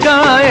ये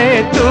गाए।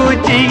 तू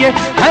जिए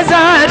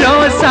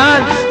हजारों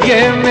साल ये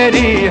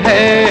मेरी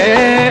है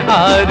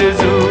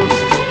आरज़ू।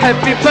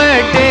 Happy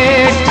birthday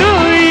to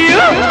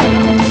you,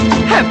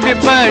 happy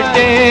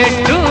birthday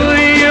to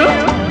you,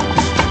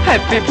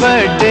 happy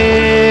birthday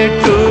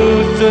to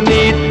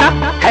Sunita,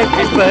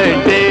 happy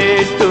birthday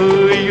to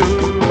you.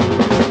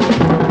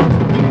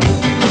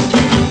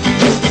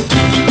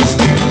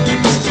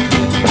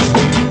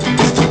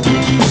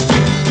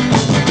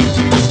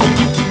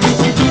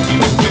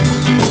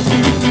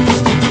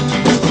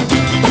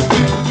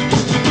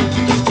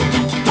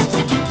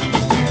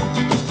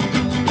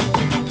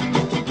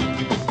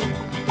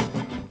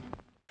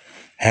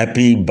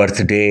 Happy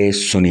birthday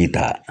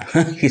Sunita.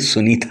 ये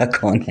सुनीता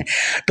कौन है?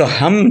 तो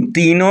हम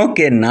तीनों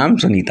के नाम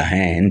सुनीता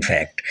हैं।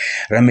 इनफैक्ट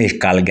रमेश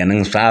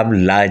कालज्ञानम साहब,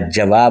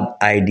 लाजवाब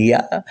आइडिया,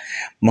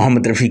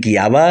 मोहम्मद रफ़ी की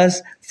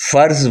आवाज़।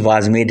 फ़र्ज़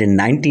वाज मेड इन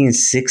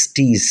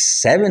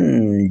 1967,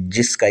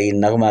 जिसका ये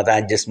नगमा था,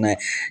 जिसमें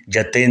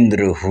जतेंद्र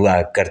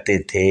हुआ करते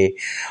थे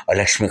और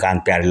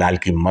लक्ष्मीकांत प्यारेलाल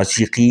की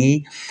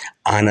मौसीकी,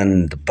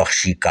 आनंद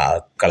बख्शी का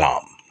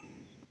कलाम।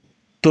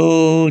 तो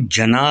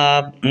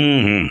जनाब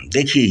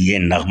देखिए, ये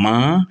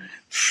नगमा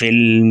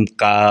फिल्म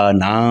का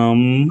नाम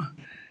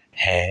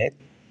है,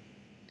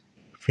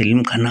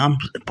 फिल्म का नाम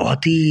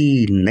बहुत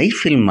ही नई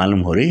फिल्म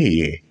मालूम हो रही है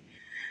ये,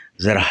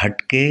 ज़रा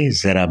हट के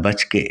ज़रा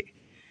बच के।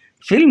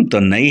 फिल्म तो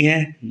नई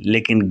है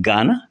लेकिन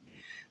गाना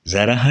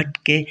ज़रा हट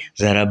के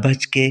ज़रा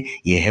बच के,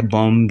 ये है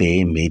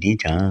बॉम्बे मेरी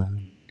जान।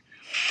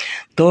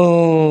 तो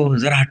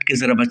ज़रा हट के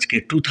ज़रा बच के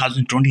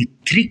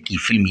 2023 की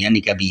फिल्म, यानी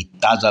कि अभी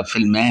ताज़ा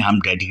फिल्म है। हम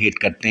डेडिकेट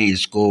करते हैं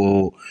इसको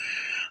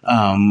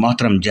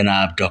मोहतरम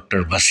जनाब डॉक्टर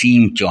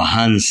वसीम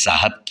चौहान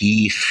साहब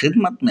की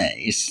खिदमत में,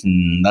 इस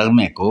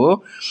नगमे को।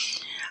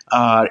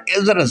 और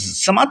ज़रा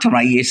समात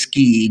फरमाइए,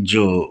 इसकी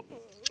जो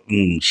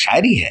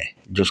शायरी है,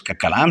 जो उसका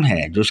कलाम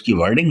है, जो उसकी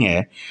वर्डिंग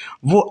है,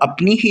 वो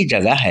अपनी ही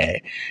जगह है।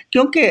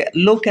 क्योंकि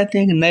लोग कहते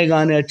हैं कि नए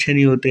गाने अच्छे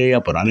नहीं होते, या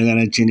पुराने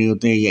गाने अच्छे नहीं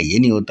होते, या ये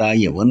नहीं होता,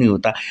 या वो नहीं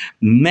होता।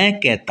 मैं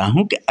कहता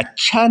हूँ कि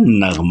अच्छा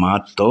नगमा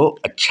तो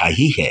अच्छा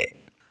ही है।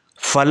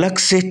 फलक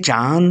से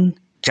चांद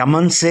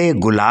चमन से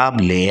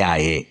गुलाब ले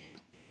आए,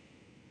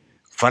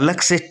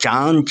 फलक से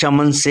चांद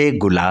चमन से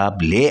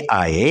गुलाब ले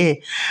आए,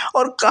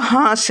 और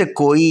कहाँ से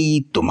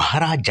कोई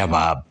तुम्हारा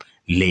जवाब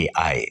ले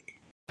आए।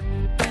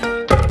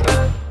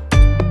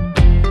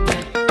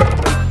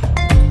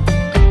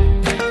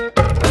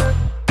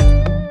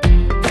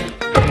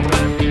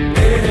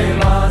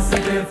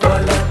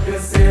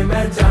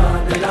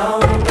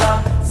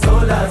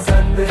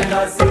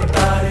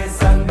 सितारे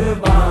संग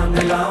बांध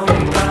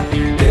लाऊंगा,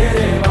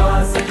 तेरे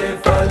वास्ते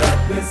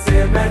फलक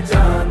से मैं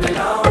चांद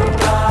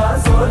लाऊंगा,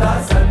 16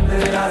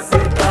 15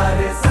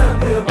 सितारे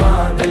संग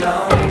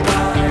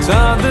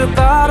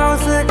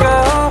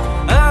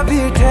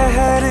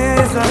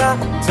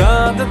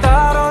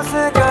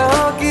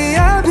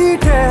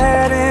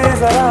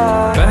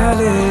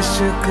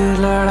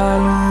लगा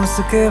लूं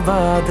उसके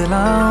बाद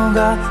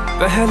लाऊंगा,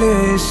 पहले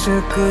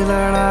इश्क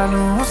लड़ा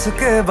लूं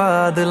उसके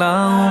बाद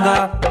लाऊंगा।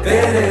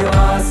 तेरे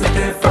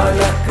वास्ते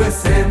फलक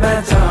से मैं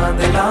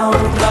चांद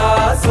लाऊंगा,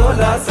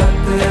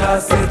 16-17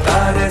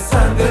 सितारे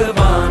संग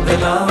बांध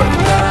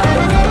लाऊंगा।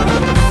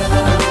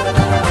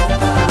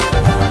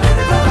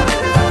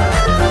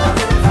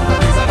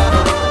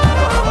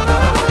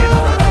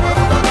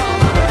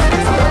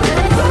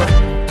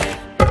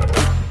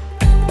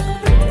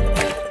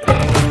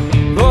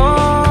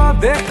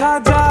 देखा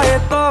जाए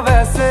तो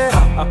वैसे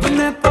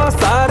अपने तो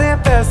सारे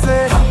पैसे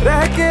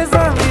रह के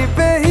जमीन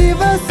पे ही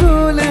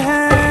वसूल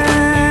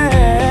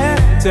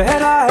हैं।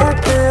 चेहरा है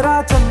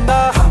तेरा चंदा,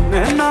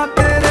 नैना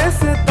तेरे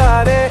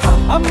सितारे,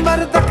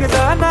 अंबर तक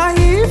जाना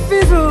ही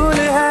फिजूल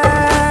है,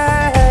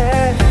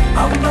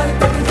 अंबर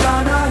तक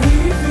जाना ही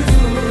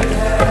फिजूल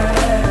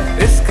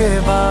है। इसके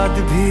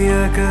बाद भी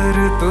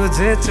अगर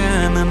तुझे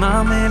चैन ना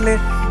मिले,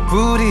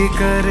 पूरी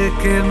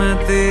करके मैं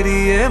तेरी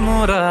ये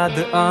मुराद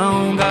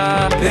आऊंगा।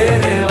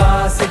 तेरे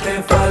वास्ते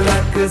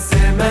फलक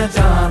से मैं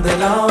चांद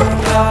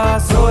लाऊंगा,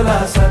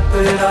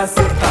 16-17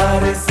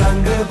 सितारे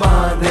संग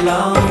बांध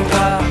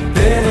लाऊंगा।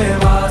 तेरे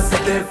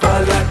वास्ते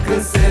फलक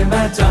से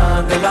मैं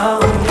चांद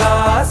लाऊंगा,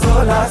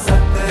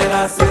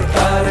 16-17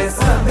 सितारे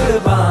संग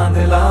बांध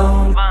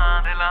लाऊंगा।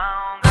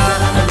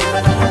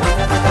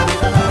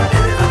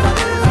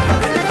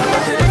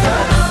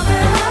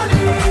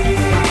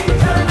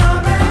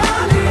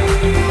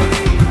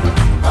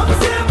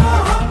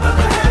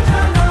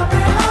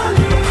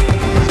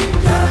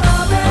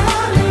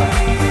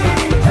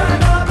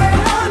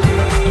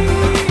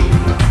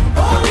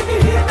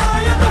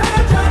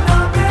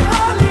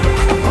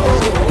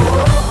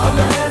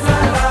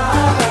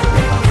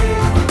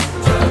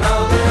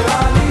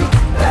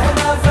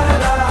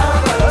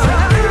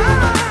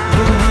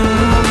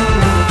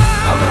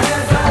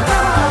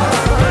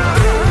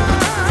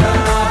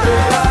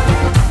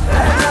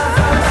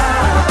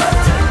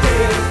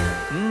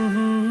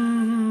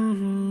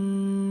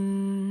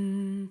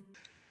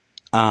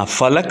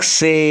 फलक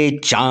से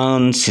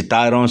चांद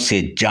सितारों से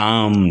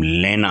जाम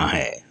लेना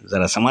है।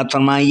 ज़रा समाज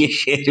फरमाए ये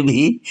शेर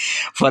भी,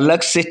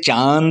 फलक से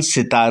चांद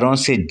सितारों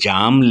से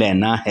जाम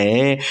लेना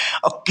है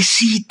और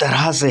किसी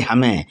तरह से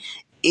हमें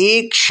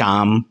एक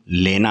शाम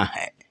लेना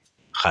है।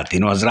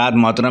 ख़ातिन हज़रात,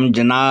 मोहतरम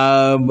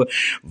जनाब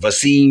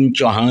वसीम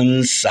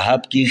चौहान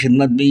साहब की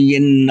खिदमत में ये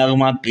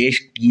नगमा पेश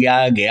किया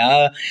गया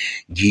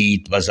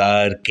गीत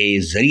बाज़ार के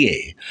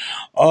ज़रिए,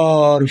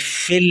 और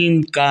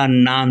फिल्म का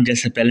नाम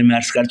जैसे पहले मैं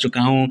अर्ज़ कर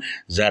चुका हूँ,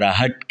 ज़रा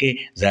हट के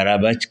ज़रा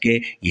बच के,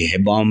 ये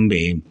है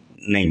बॉम्बे,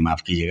 नहीं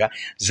माफ़ कीजिएगा,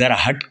 ज़रा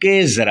हट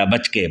के ज़रा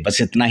बच के,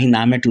 बस इतना ही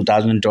नाम है।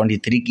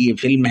 2023 की ये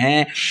फिल्म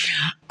है।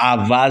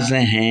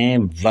 आवाज़ें हैं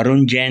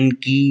वरुण जैन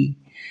की,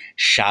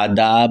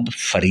 शादाब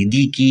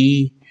फरीदी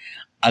की,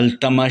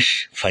 अल्तमश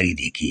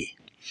फरीदी की,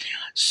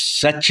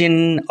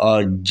 सचिन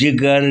और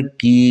जिगर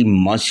की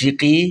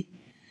मौसीकी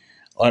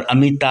और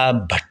अमिताभ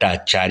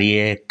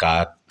भट्टाचार्य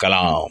का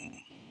कलाम।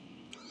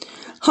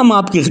 हम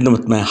आपकी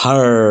खिदमत में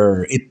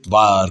हर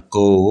इतवार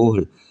को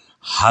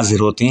हाजिर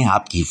होते हैं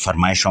आपकी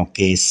फरमाइशों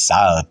के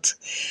साथ,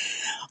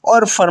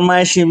 और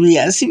फरमाइशें भी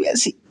ऐसी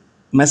वैसी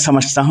मैं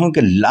समझता हूँ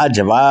कि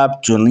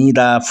लाजवाब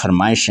चुनिंदा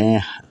फरमाइशें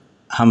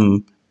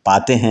हम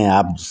पाते हैं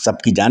आप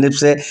सबकी जानिब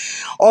से,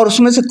 और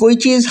उसमें से कोई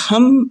चीज़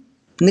हम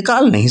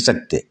निकाल नहीं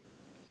सकते।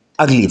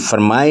 अगली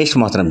फरमाइश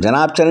मोहतरम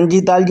जनाब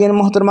चरणजीत लाल जी,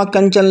 मोहतरमा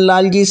कंचन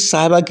लाल जी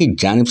साहिबा की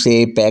जानिब से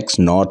एपेक्स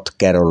नॉर्थ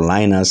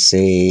कैरोलिना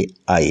से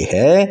आई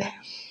है।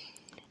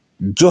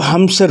 जो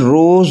हमसे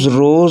रोज़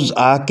रोज़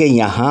आके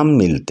यहाँ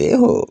मिलते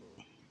हो,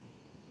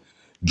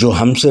 जो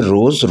हमसे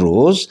रोज़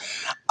रोज़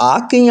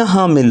आके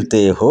यहाँ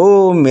मिलते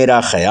हो,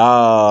 मेरा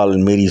ख्याल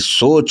मेरी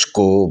सोच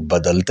को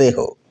बदलते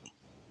हो।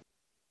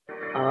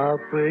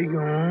 आप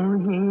यूं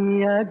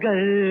ही अगर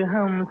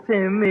हमसे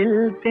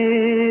मिलते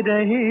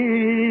रहे,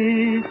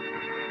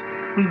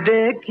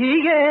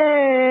 देखिए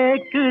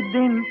एक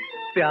दिन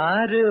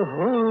प्यार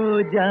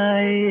हो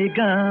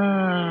जाएगा।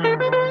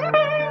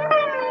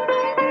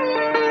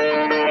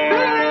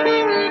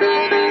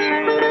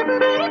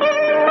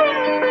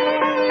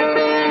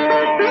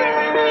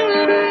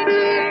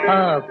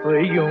 आप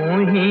यूं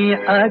ही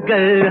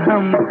अगर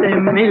हमसे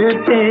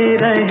मिलते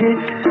रहे,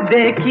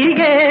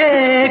 देखिए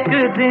एक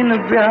दिन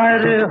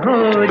प्यार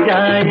हो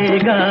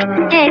जाएगा।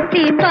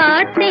 ऐसी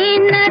बातें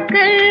न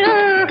करो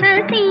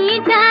हंसी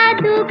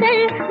जादूगर,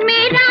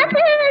 मेरा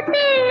दिल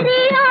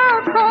तेरी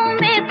आँखों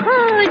में खो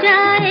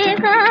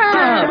जाएगा।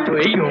 आप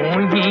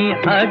यूं ही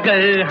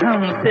अगर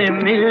हमसे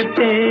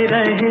मिलते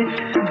रहे,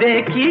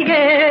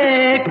 देखिए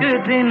एक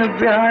दिन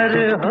प्यार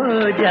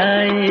हो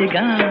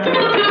जाएगा।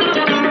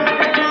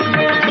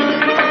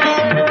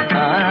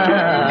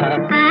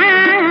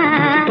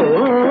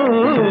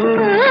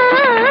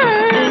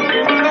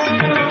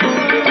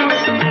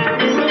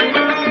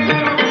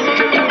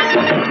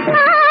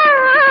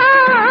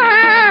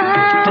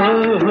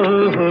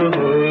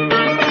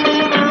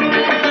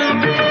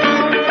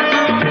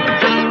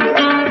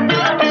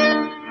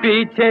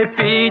 पीछे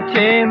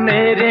पीछे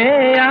मेरे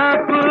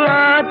आप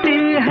आती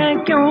हैं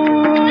क्यों?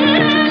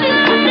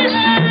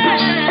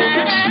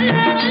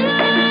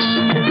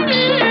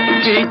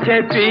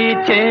 पीछे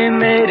पीछे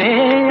मेरे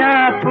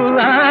आप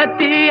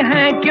आती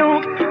हैं क्यों,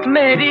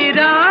 मेरी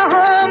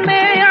राहों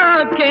में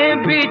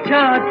आंखें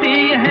बिछाती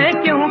हैं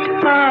क्यों,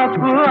 आप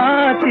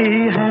आती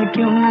हैं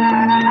क्यों।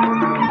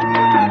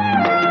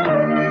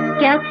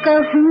 क्या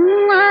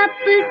कहूँ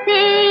आपसे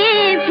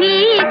ये भी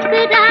एक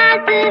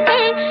राज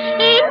है,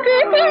 एक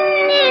दिन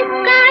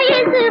इसका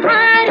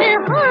इज़हार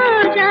हो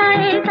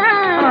जाएगा।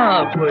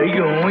 आप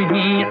यूं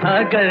ही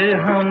अगर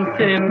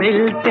हमसे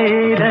मिलते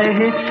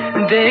रहे,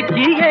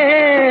 देखिए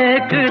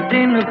एक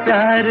दिन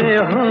प्यार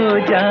हो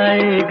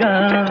जाएगा।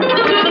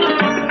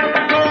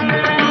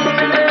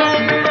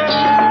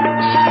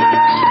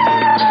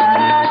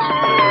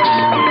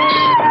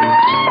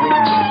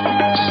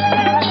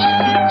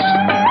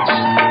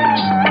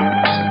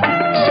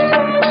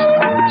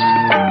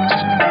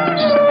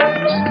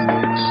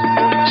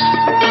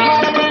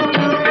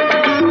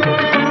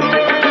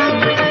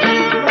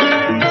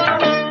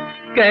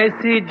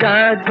 कैसी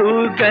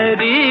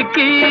जादूगरी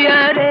की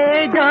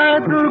अरे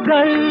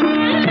जादूगर,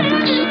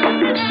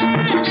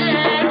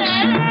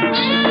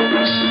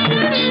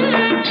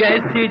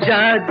 कैसी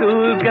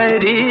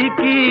जादूगरी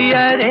की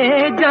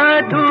अरे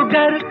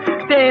जादूगर,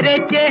 तेरे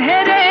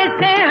चेहरे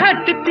से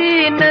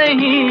हटती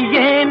नहीं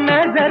ये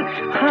नजर,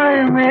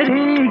 हाय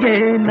मेरी ये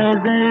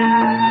नजर।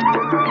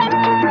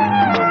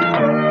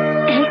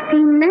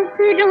 ऐसी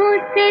नजरों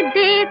से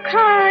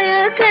देखा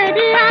अगर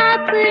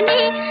आपने,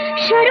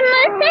 शर्म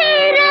से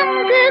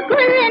रंग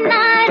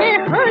गुलनार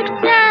हो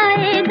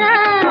जाएगा।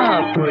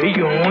 आप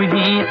यूं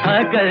ही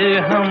अगर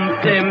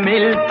हमसे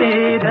मिलते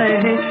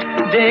रहे,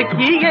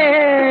 देखिए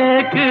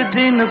एक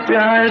दिन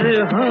प्यार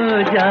हो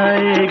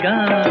जाएगा।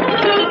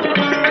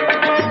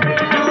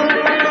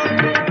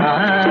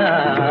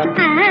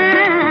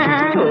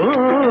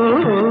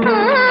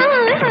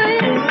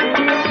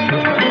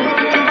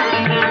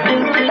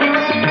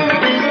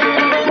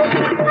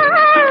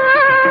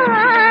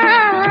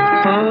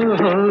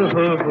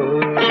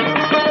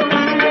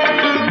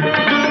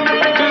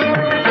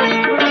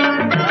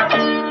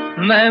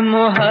 मैं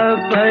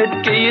मोहब्बत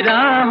की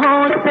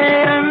राहों से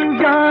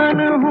अनजान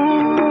हूँ,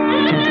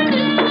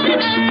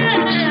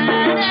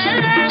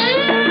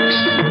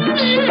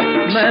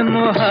 मैं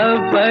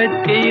मोहब्बत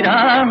की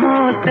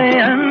राहों से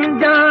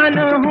अनजान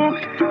हूँ।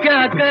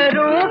 क्या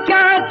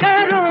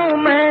करूँ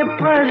मैं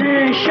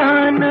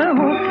परेशान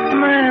हूँ,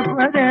 मैं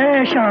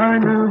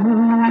परेशान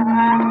हूँ।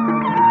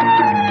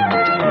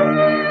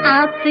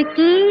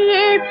 आपकी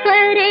ये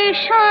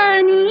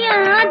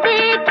परेशानियाँ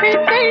देख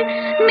कर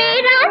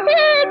मेरा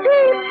दिल भी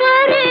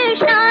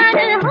परेशान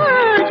हो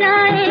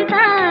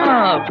जाएगा।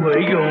 आप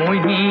यूं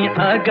ही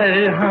अगर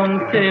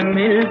हमसे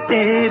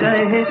मिलते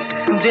रहे,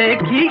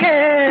 देखिए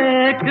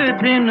एक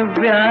दिन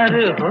प्यार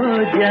हो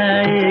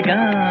जाएगा।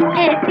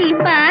 ऐसी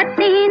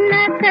बातें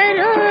न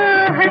करो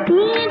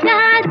हसी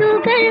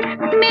जादूगर,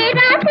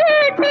 मेरा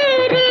दिल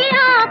तेरी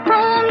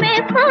आँखों में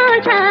खो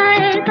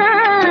जाएगा।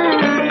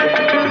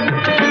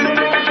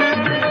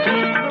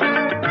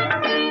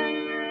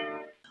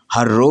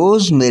 हर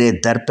रोज मेरे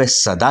दर पे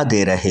सदा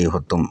दे रहे हो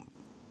तुम,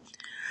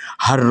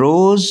 हर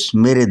रोज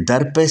मेरे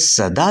दर पे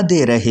सदा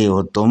दे रहे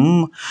हो तुम,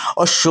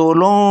 और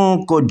शोलों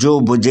को जो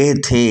बुझे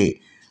थे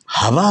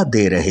हवा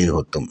दे रहे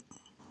हो तुम।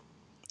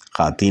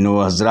 खातिनो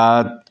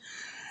हजरात,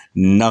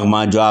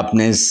 नगमा जो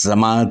आपने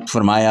समाअत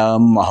फरमाया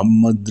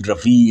मोहम्मद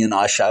रफ़ी और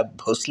आशा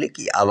भोसले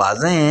की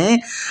आवाज़ें हैं,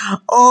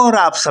 और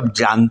आप सब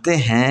जानते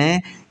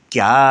हैं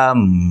क्या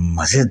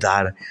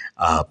मज़ेदार।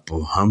 आप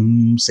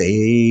हमसे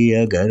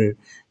अगर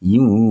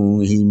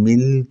यूं ही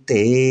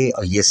मिलते,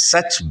 और ये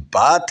सच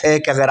बात है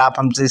कि अगर आप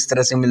हमसे इस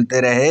तरह से मिलते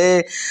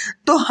रहे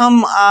तो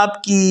हम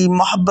आपकी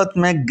मोहब्बत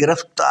में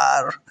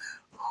गिरफ्तार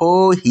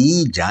हो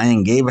ही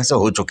जाएंगे। वैसे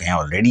हो चुके हैं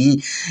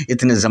ऑलरेडी।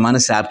 इतने ज़माने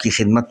से आपकी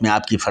खिदमत में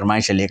आपकी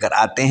फरमाइशें लेकर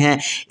आते हैं।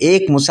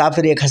 एक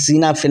मुसाफिर एक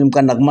हसीना फिल्म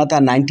का नगमा था,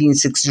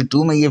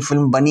 1962 में ये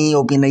फिल्म बनी।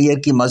 ओ.पी. नैयर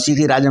की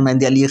मौसीकी, राजा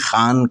मेहंदी अली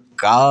ख़ान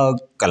का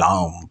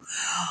कलाम।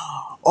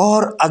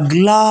 और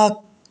अगला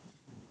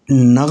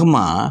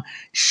नगमा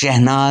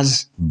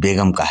शहनाज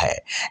बेगम का है।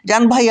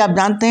 जान भाई, आप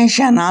जानते हैं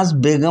शहनाज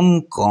बेगम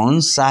कौन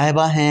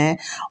साहिबा हैं?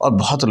 और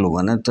बहुत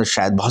लोगों ने तो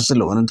शायद बहुत से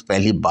लोगों ने तो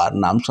पहली बार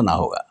नाम सुना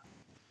होगा।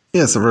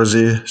 Yes,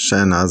 Afrozi,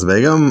 Shahnaz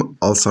Begum,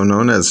 also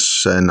known as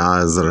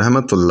Shahnaz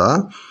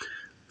Rahmatullah,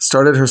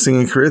 started her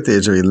singing career at the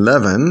age of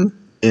 11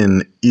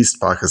 in East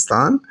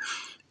Pakistan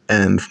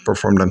and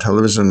performed on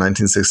television in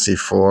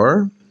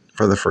 1964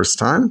 for the first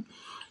time.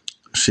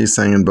 She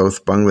sang in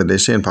both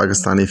Bangladeshi and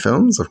Pakistani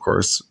films, of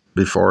course,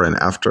 before and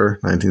after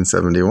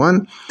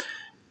 1971.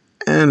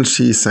 And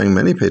she sang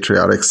many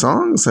patriotic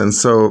songs. And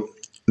so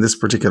this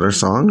particular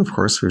song, of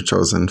course, we've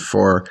chosen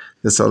for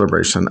the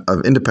celebration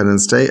of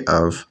Independence Day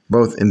of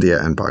both India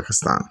and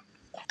Pakistan.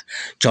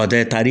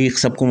 14 तारीख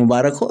सबको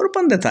मुबारक हो और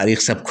 15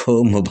 तारीख सबको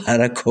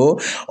मुबारक हो।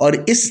 और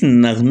इस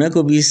नगमे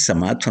को भी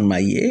समाअत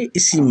फरमाइए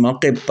इसी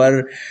मौके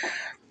पर।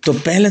 तो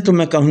पहले तो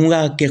मैं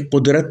कहूँगा कि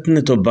कुदरत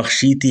ने तो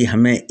बख्शी थी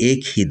हमें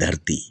एक ही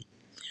धरती,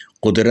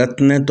 कुदरत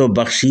ने तो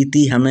बख्शी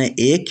थी हमें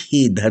एक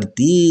ही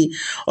धरती,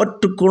 और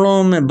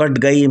टुकड़ों में बट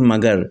गई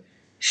मगर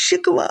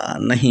शिकवा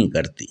नहीं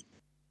करती।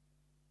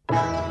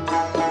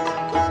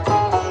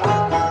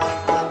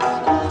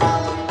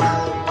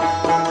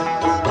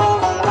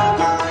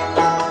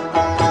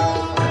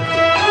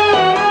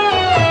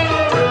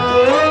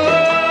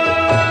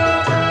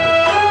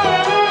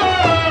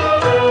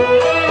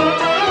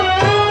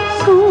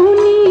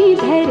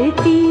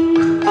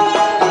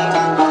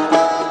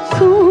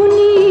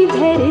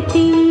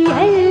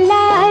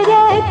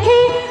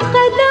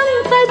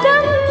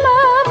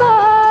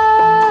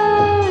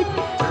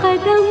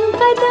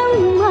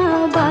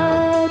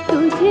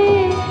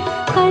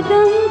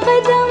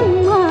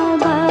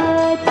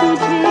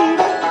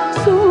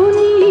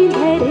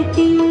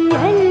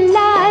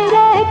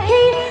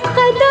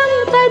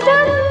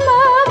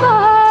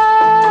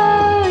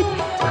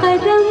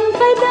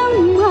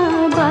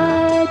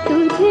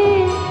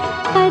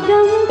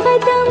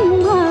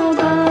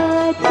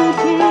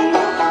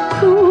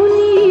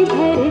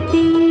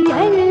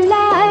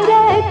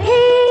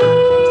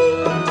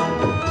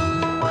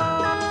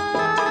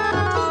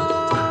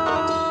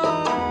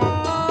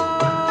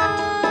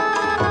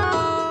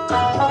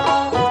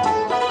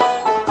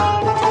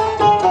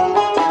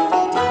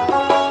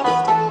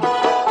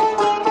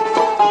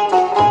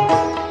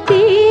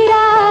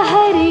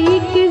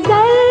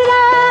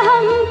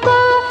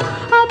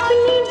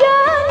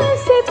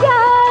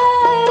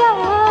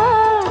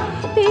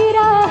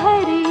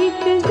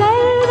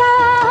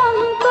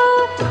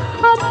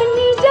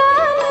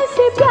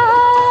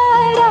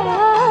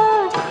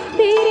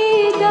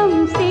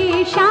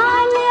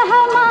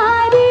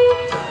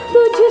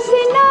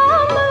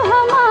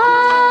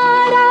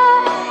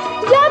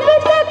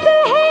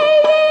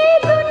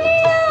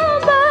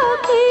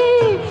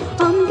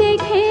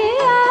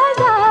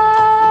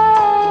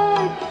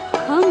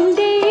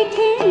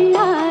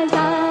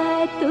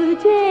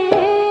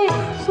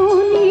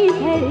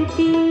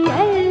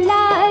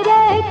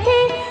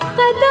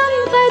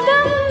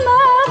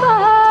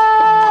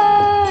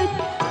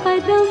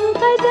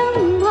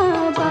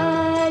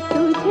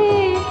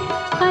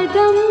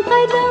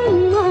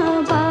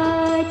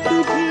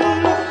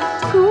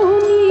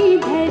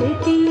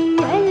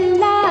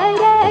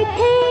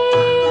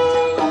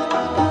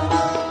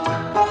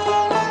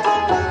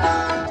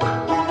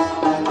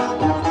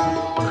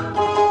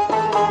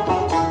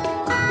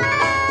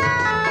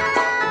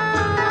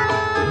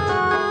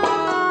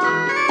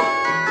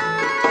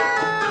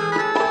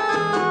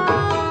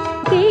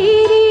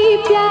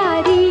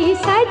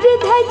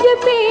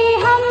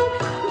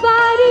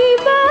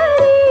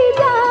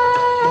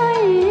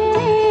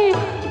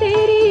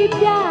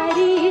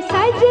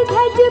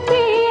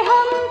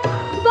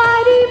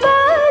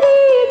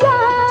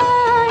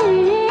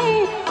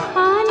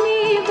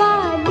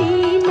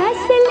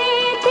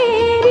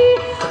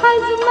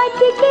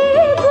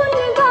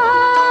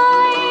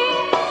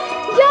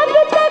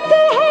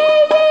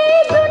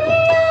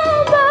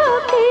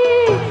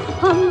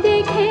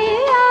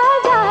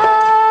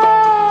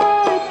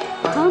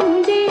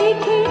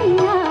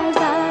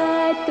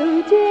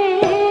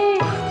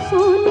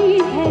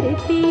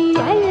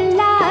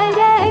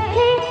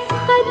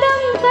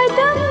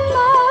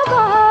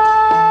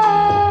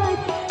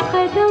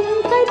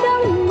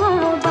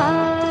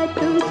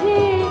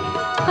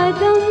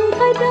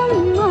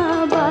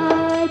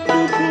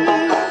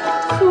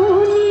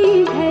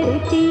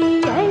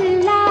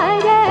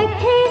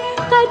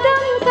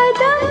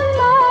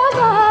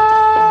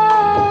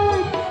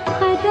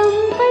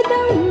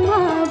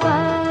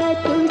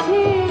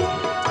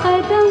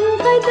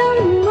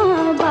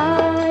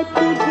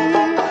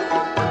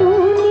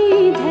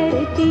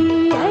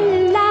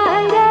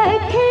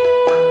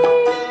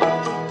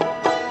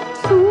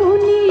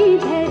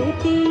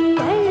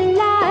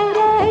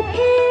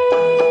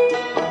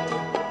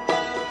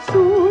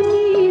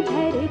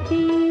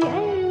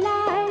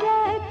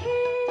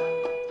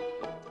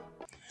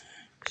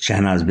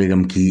 शहनाज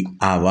बेगम की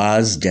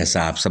आवाज़,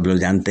 जैसा आप सब लोग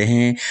जानते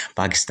हैं,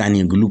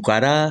 पाकिस्तानी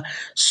गुलकारा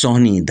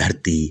सोहनी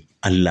धरती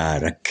अल्लाह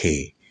रखे,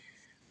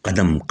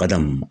 कदम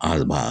कदम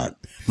आबाद।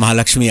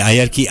 महालक्ष्मी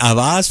अय्यर की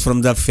आवाज़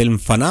फ्रॉम द फिल्म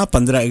फना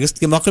 15 अगस्त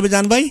के मौके पे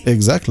जान भाई।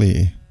 एग्जैक्टली।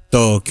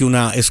 तो क्यों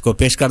ना इसको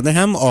पेश कर दें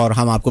हम, और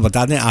हम आपको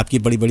बता दें आपकी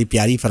बड़ी बड़ी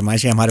प्यारी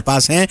फरमाइशें हमारे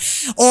पास हैं,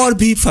 और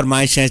भी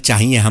फरमाइशें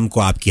चाहिए हमको,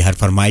 आपकी हर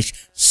फरमाइश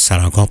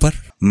सराखों पर।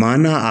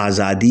 माना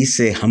आज़ादी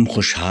से हम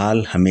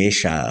खुशहाल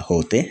हमेशा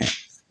होते हैं,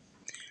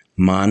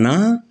 माना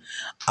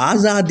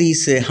आज़ादी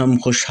से हम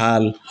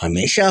खुशहाल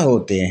हमेशा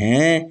होते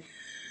हैं,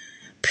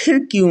 फिर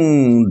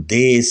क्यों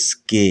देश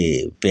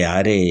के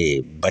प्यारे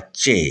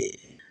बच्चे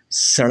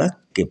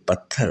सड़क के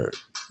पत्थर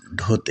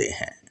ढोते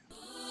हैं।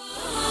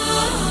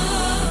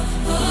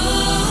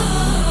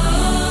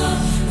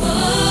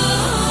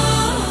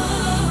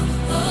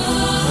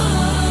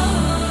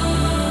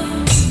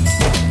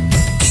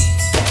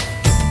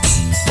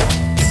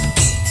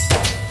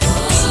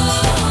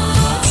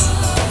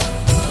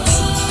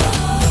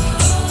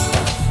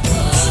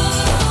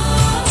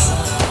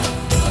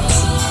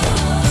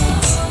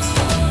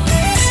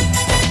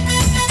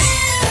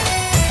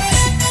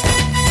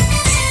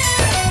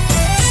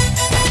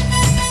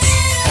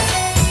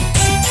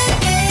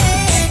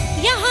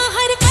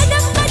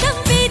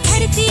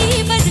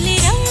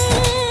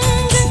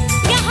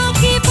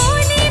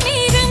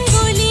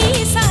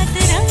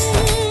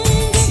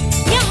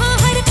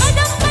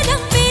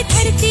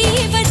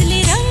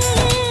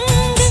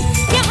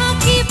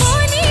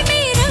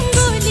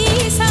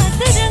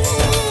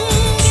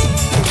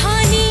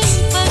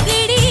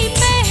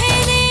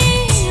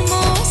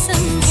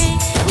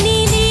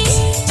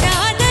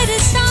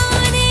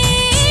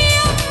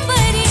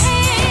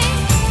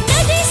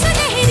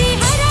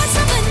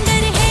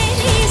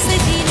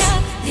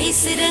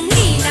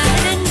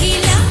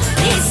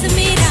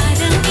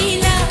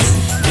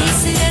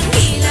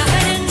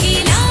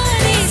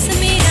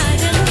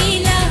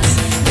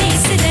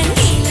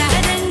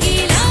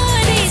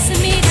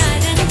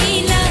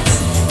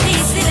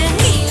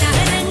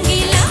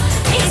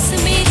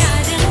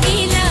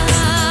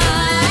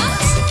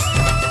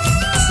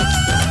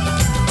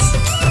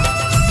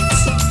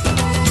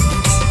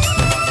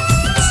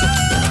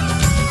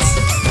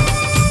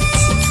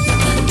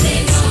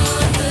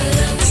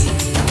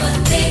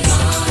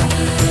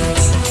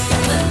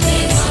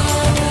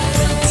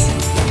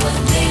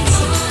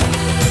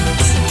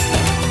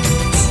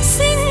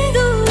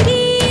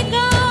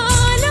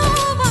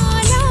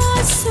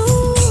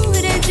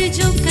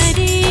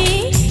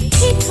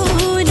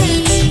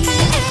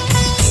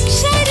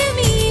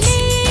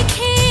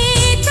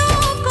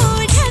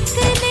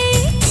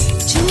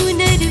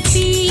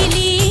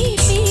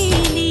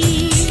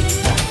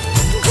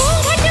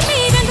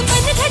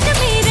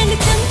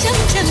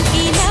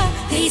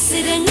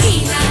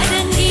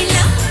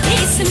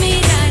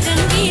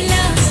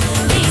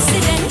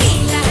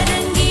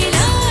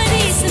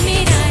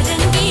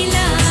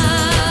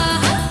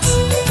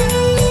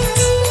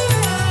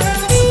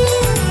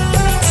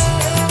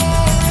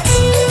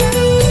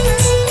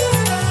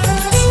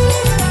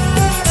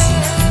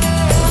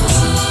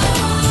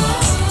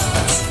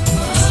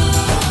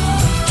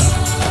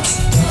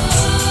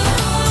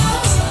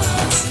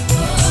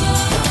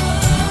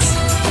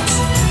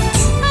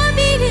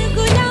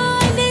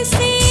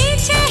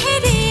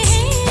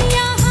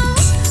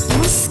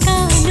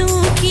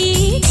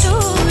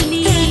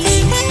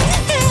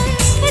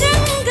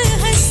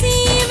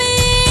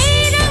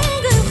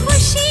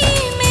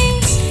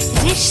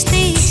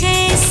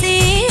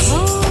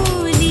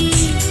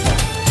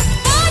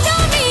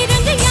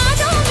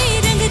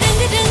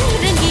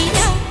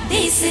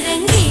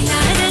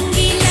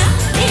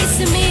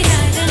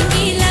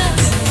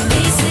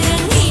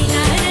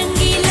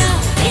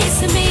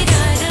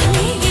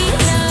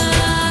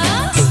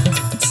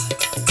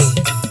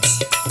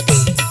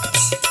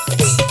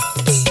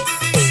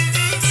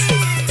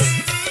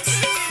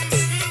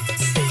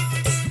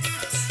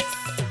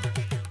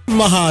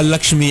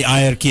 Mahalakshmi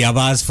Iyer ki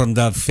आवाज from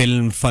the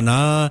film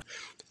Fana.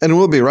 And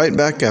we'll be right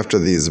back after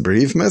these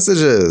brief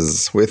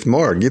messages with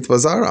more Geet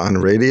Bazaar on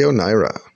Radio Nyra.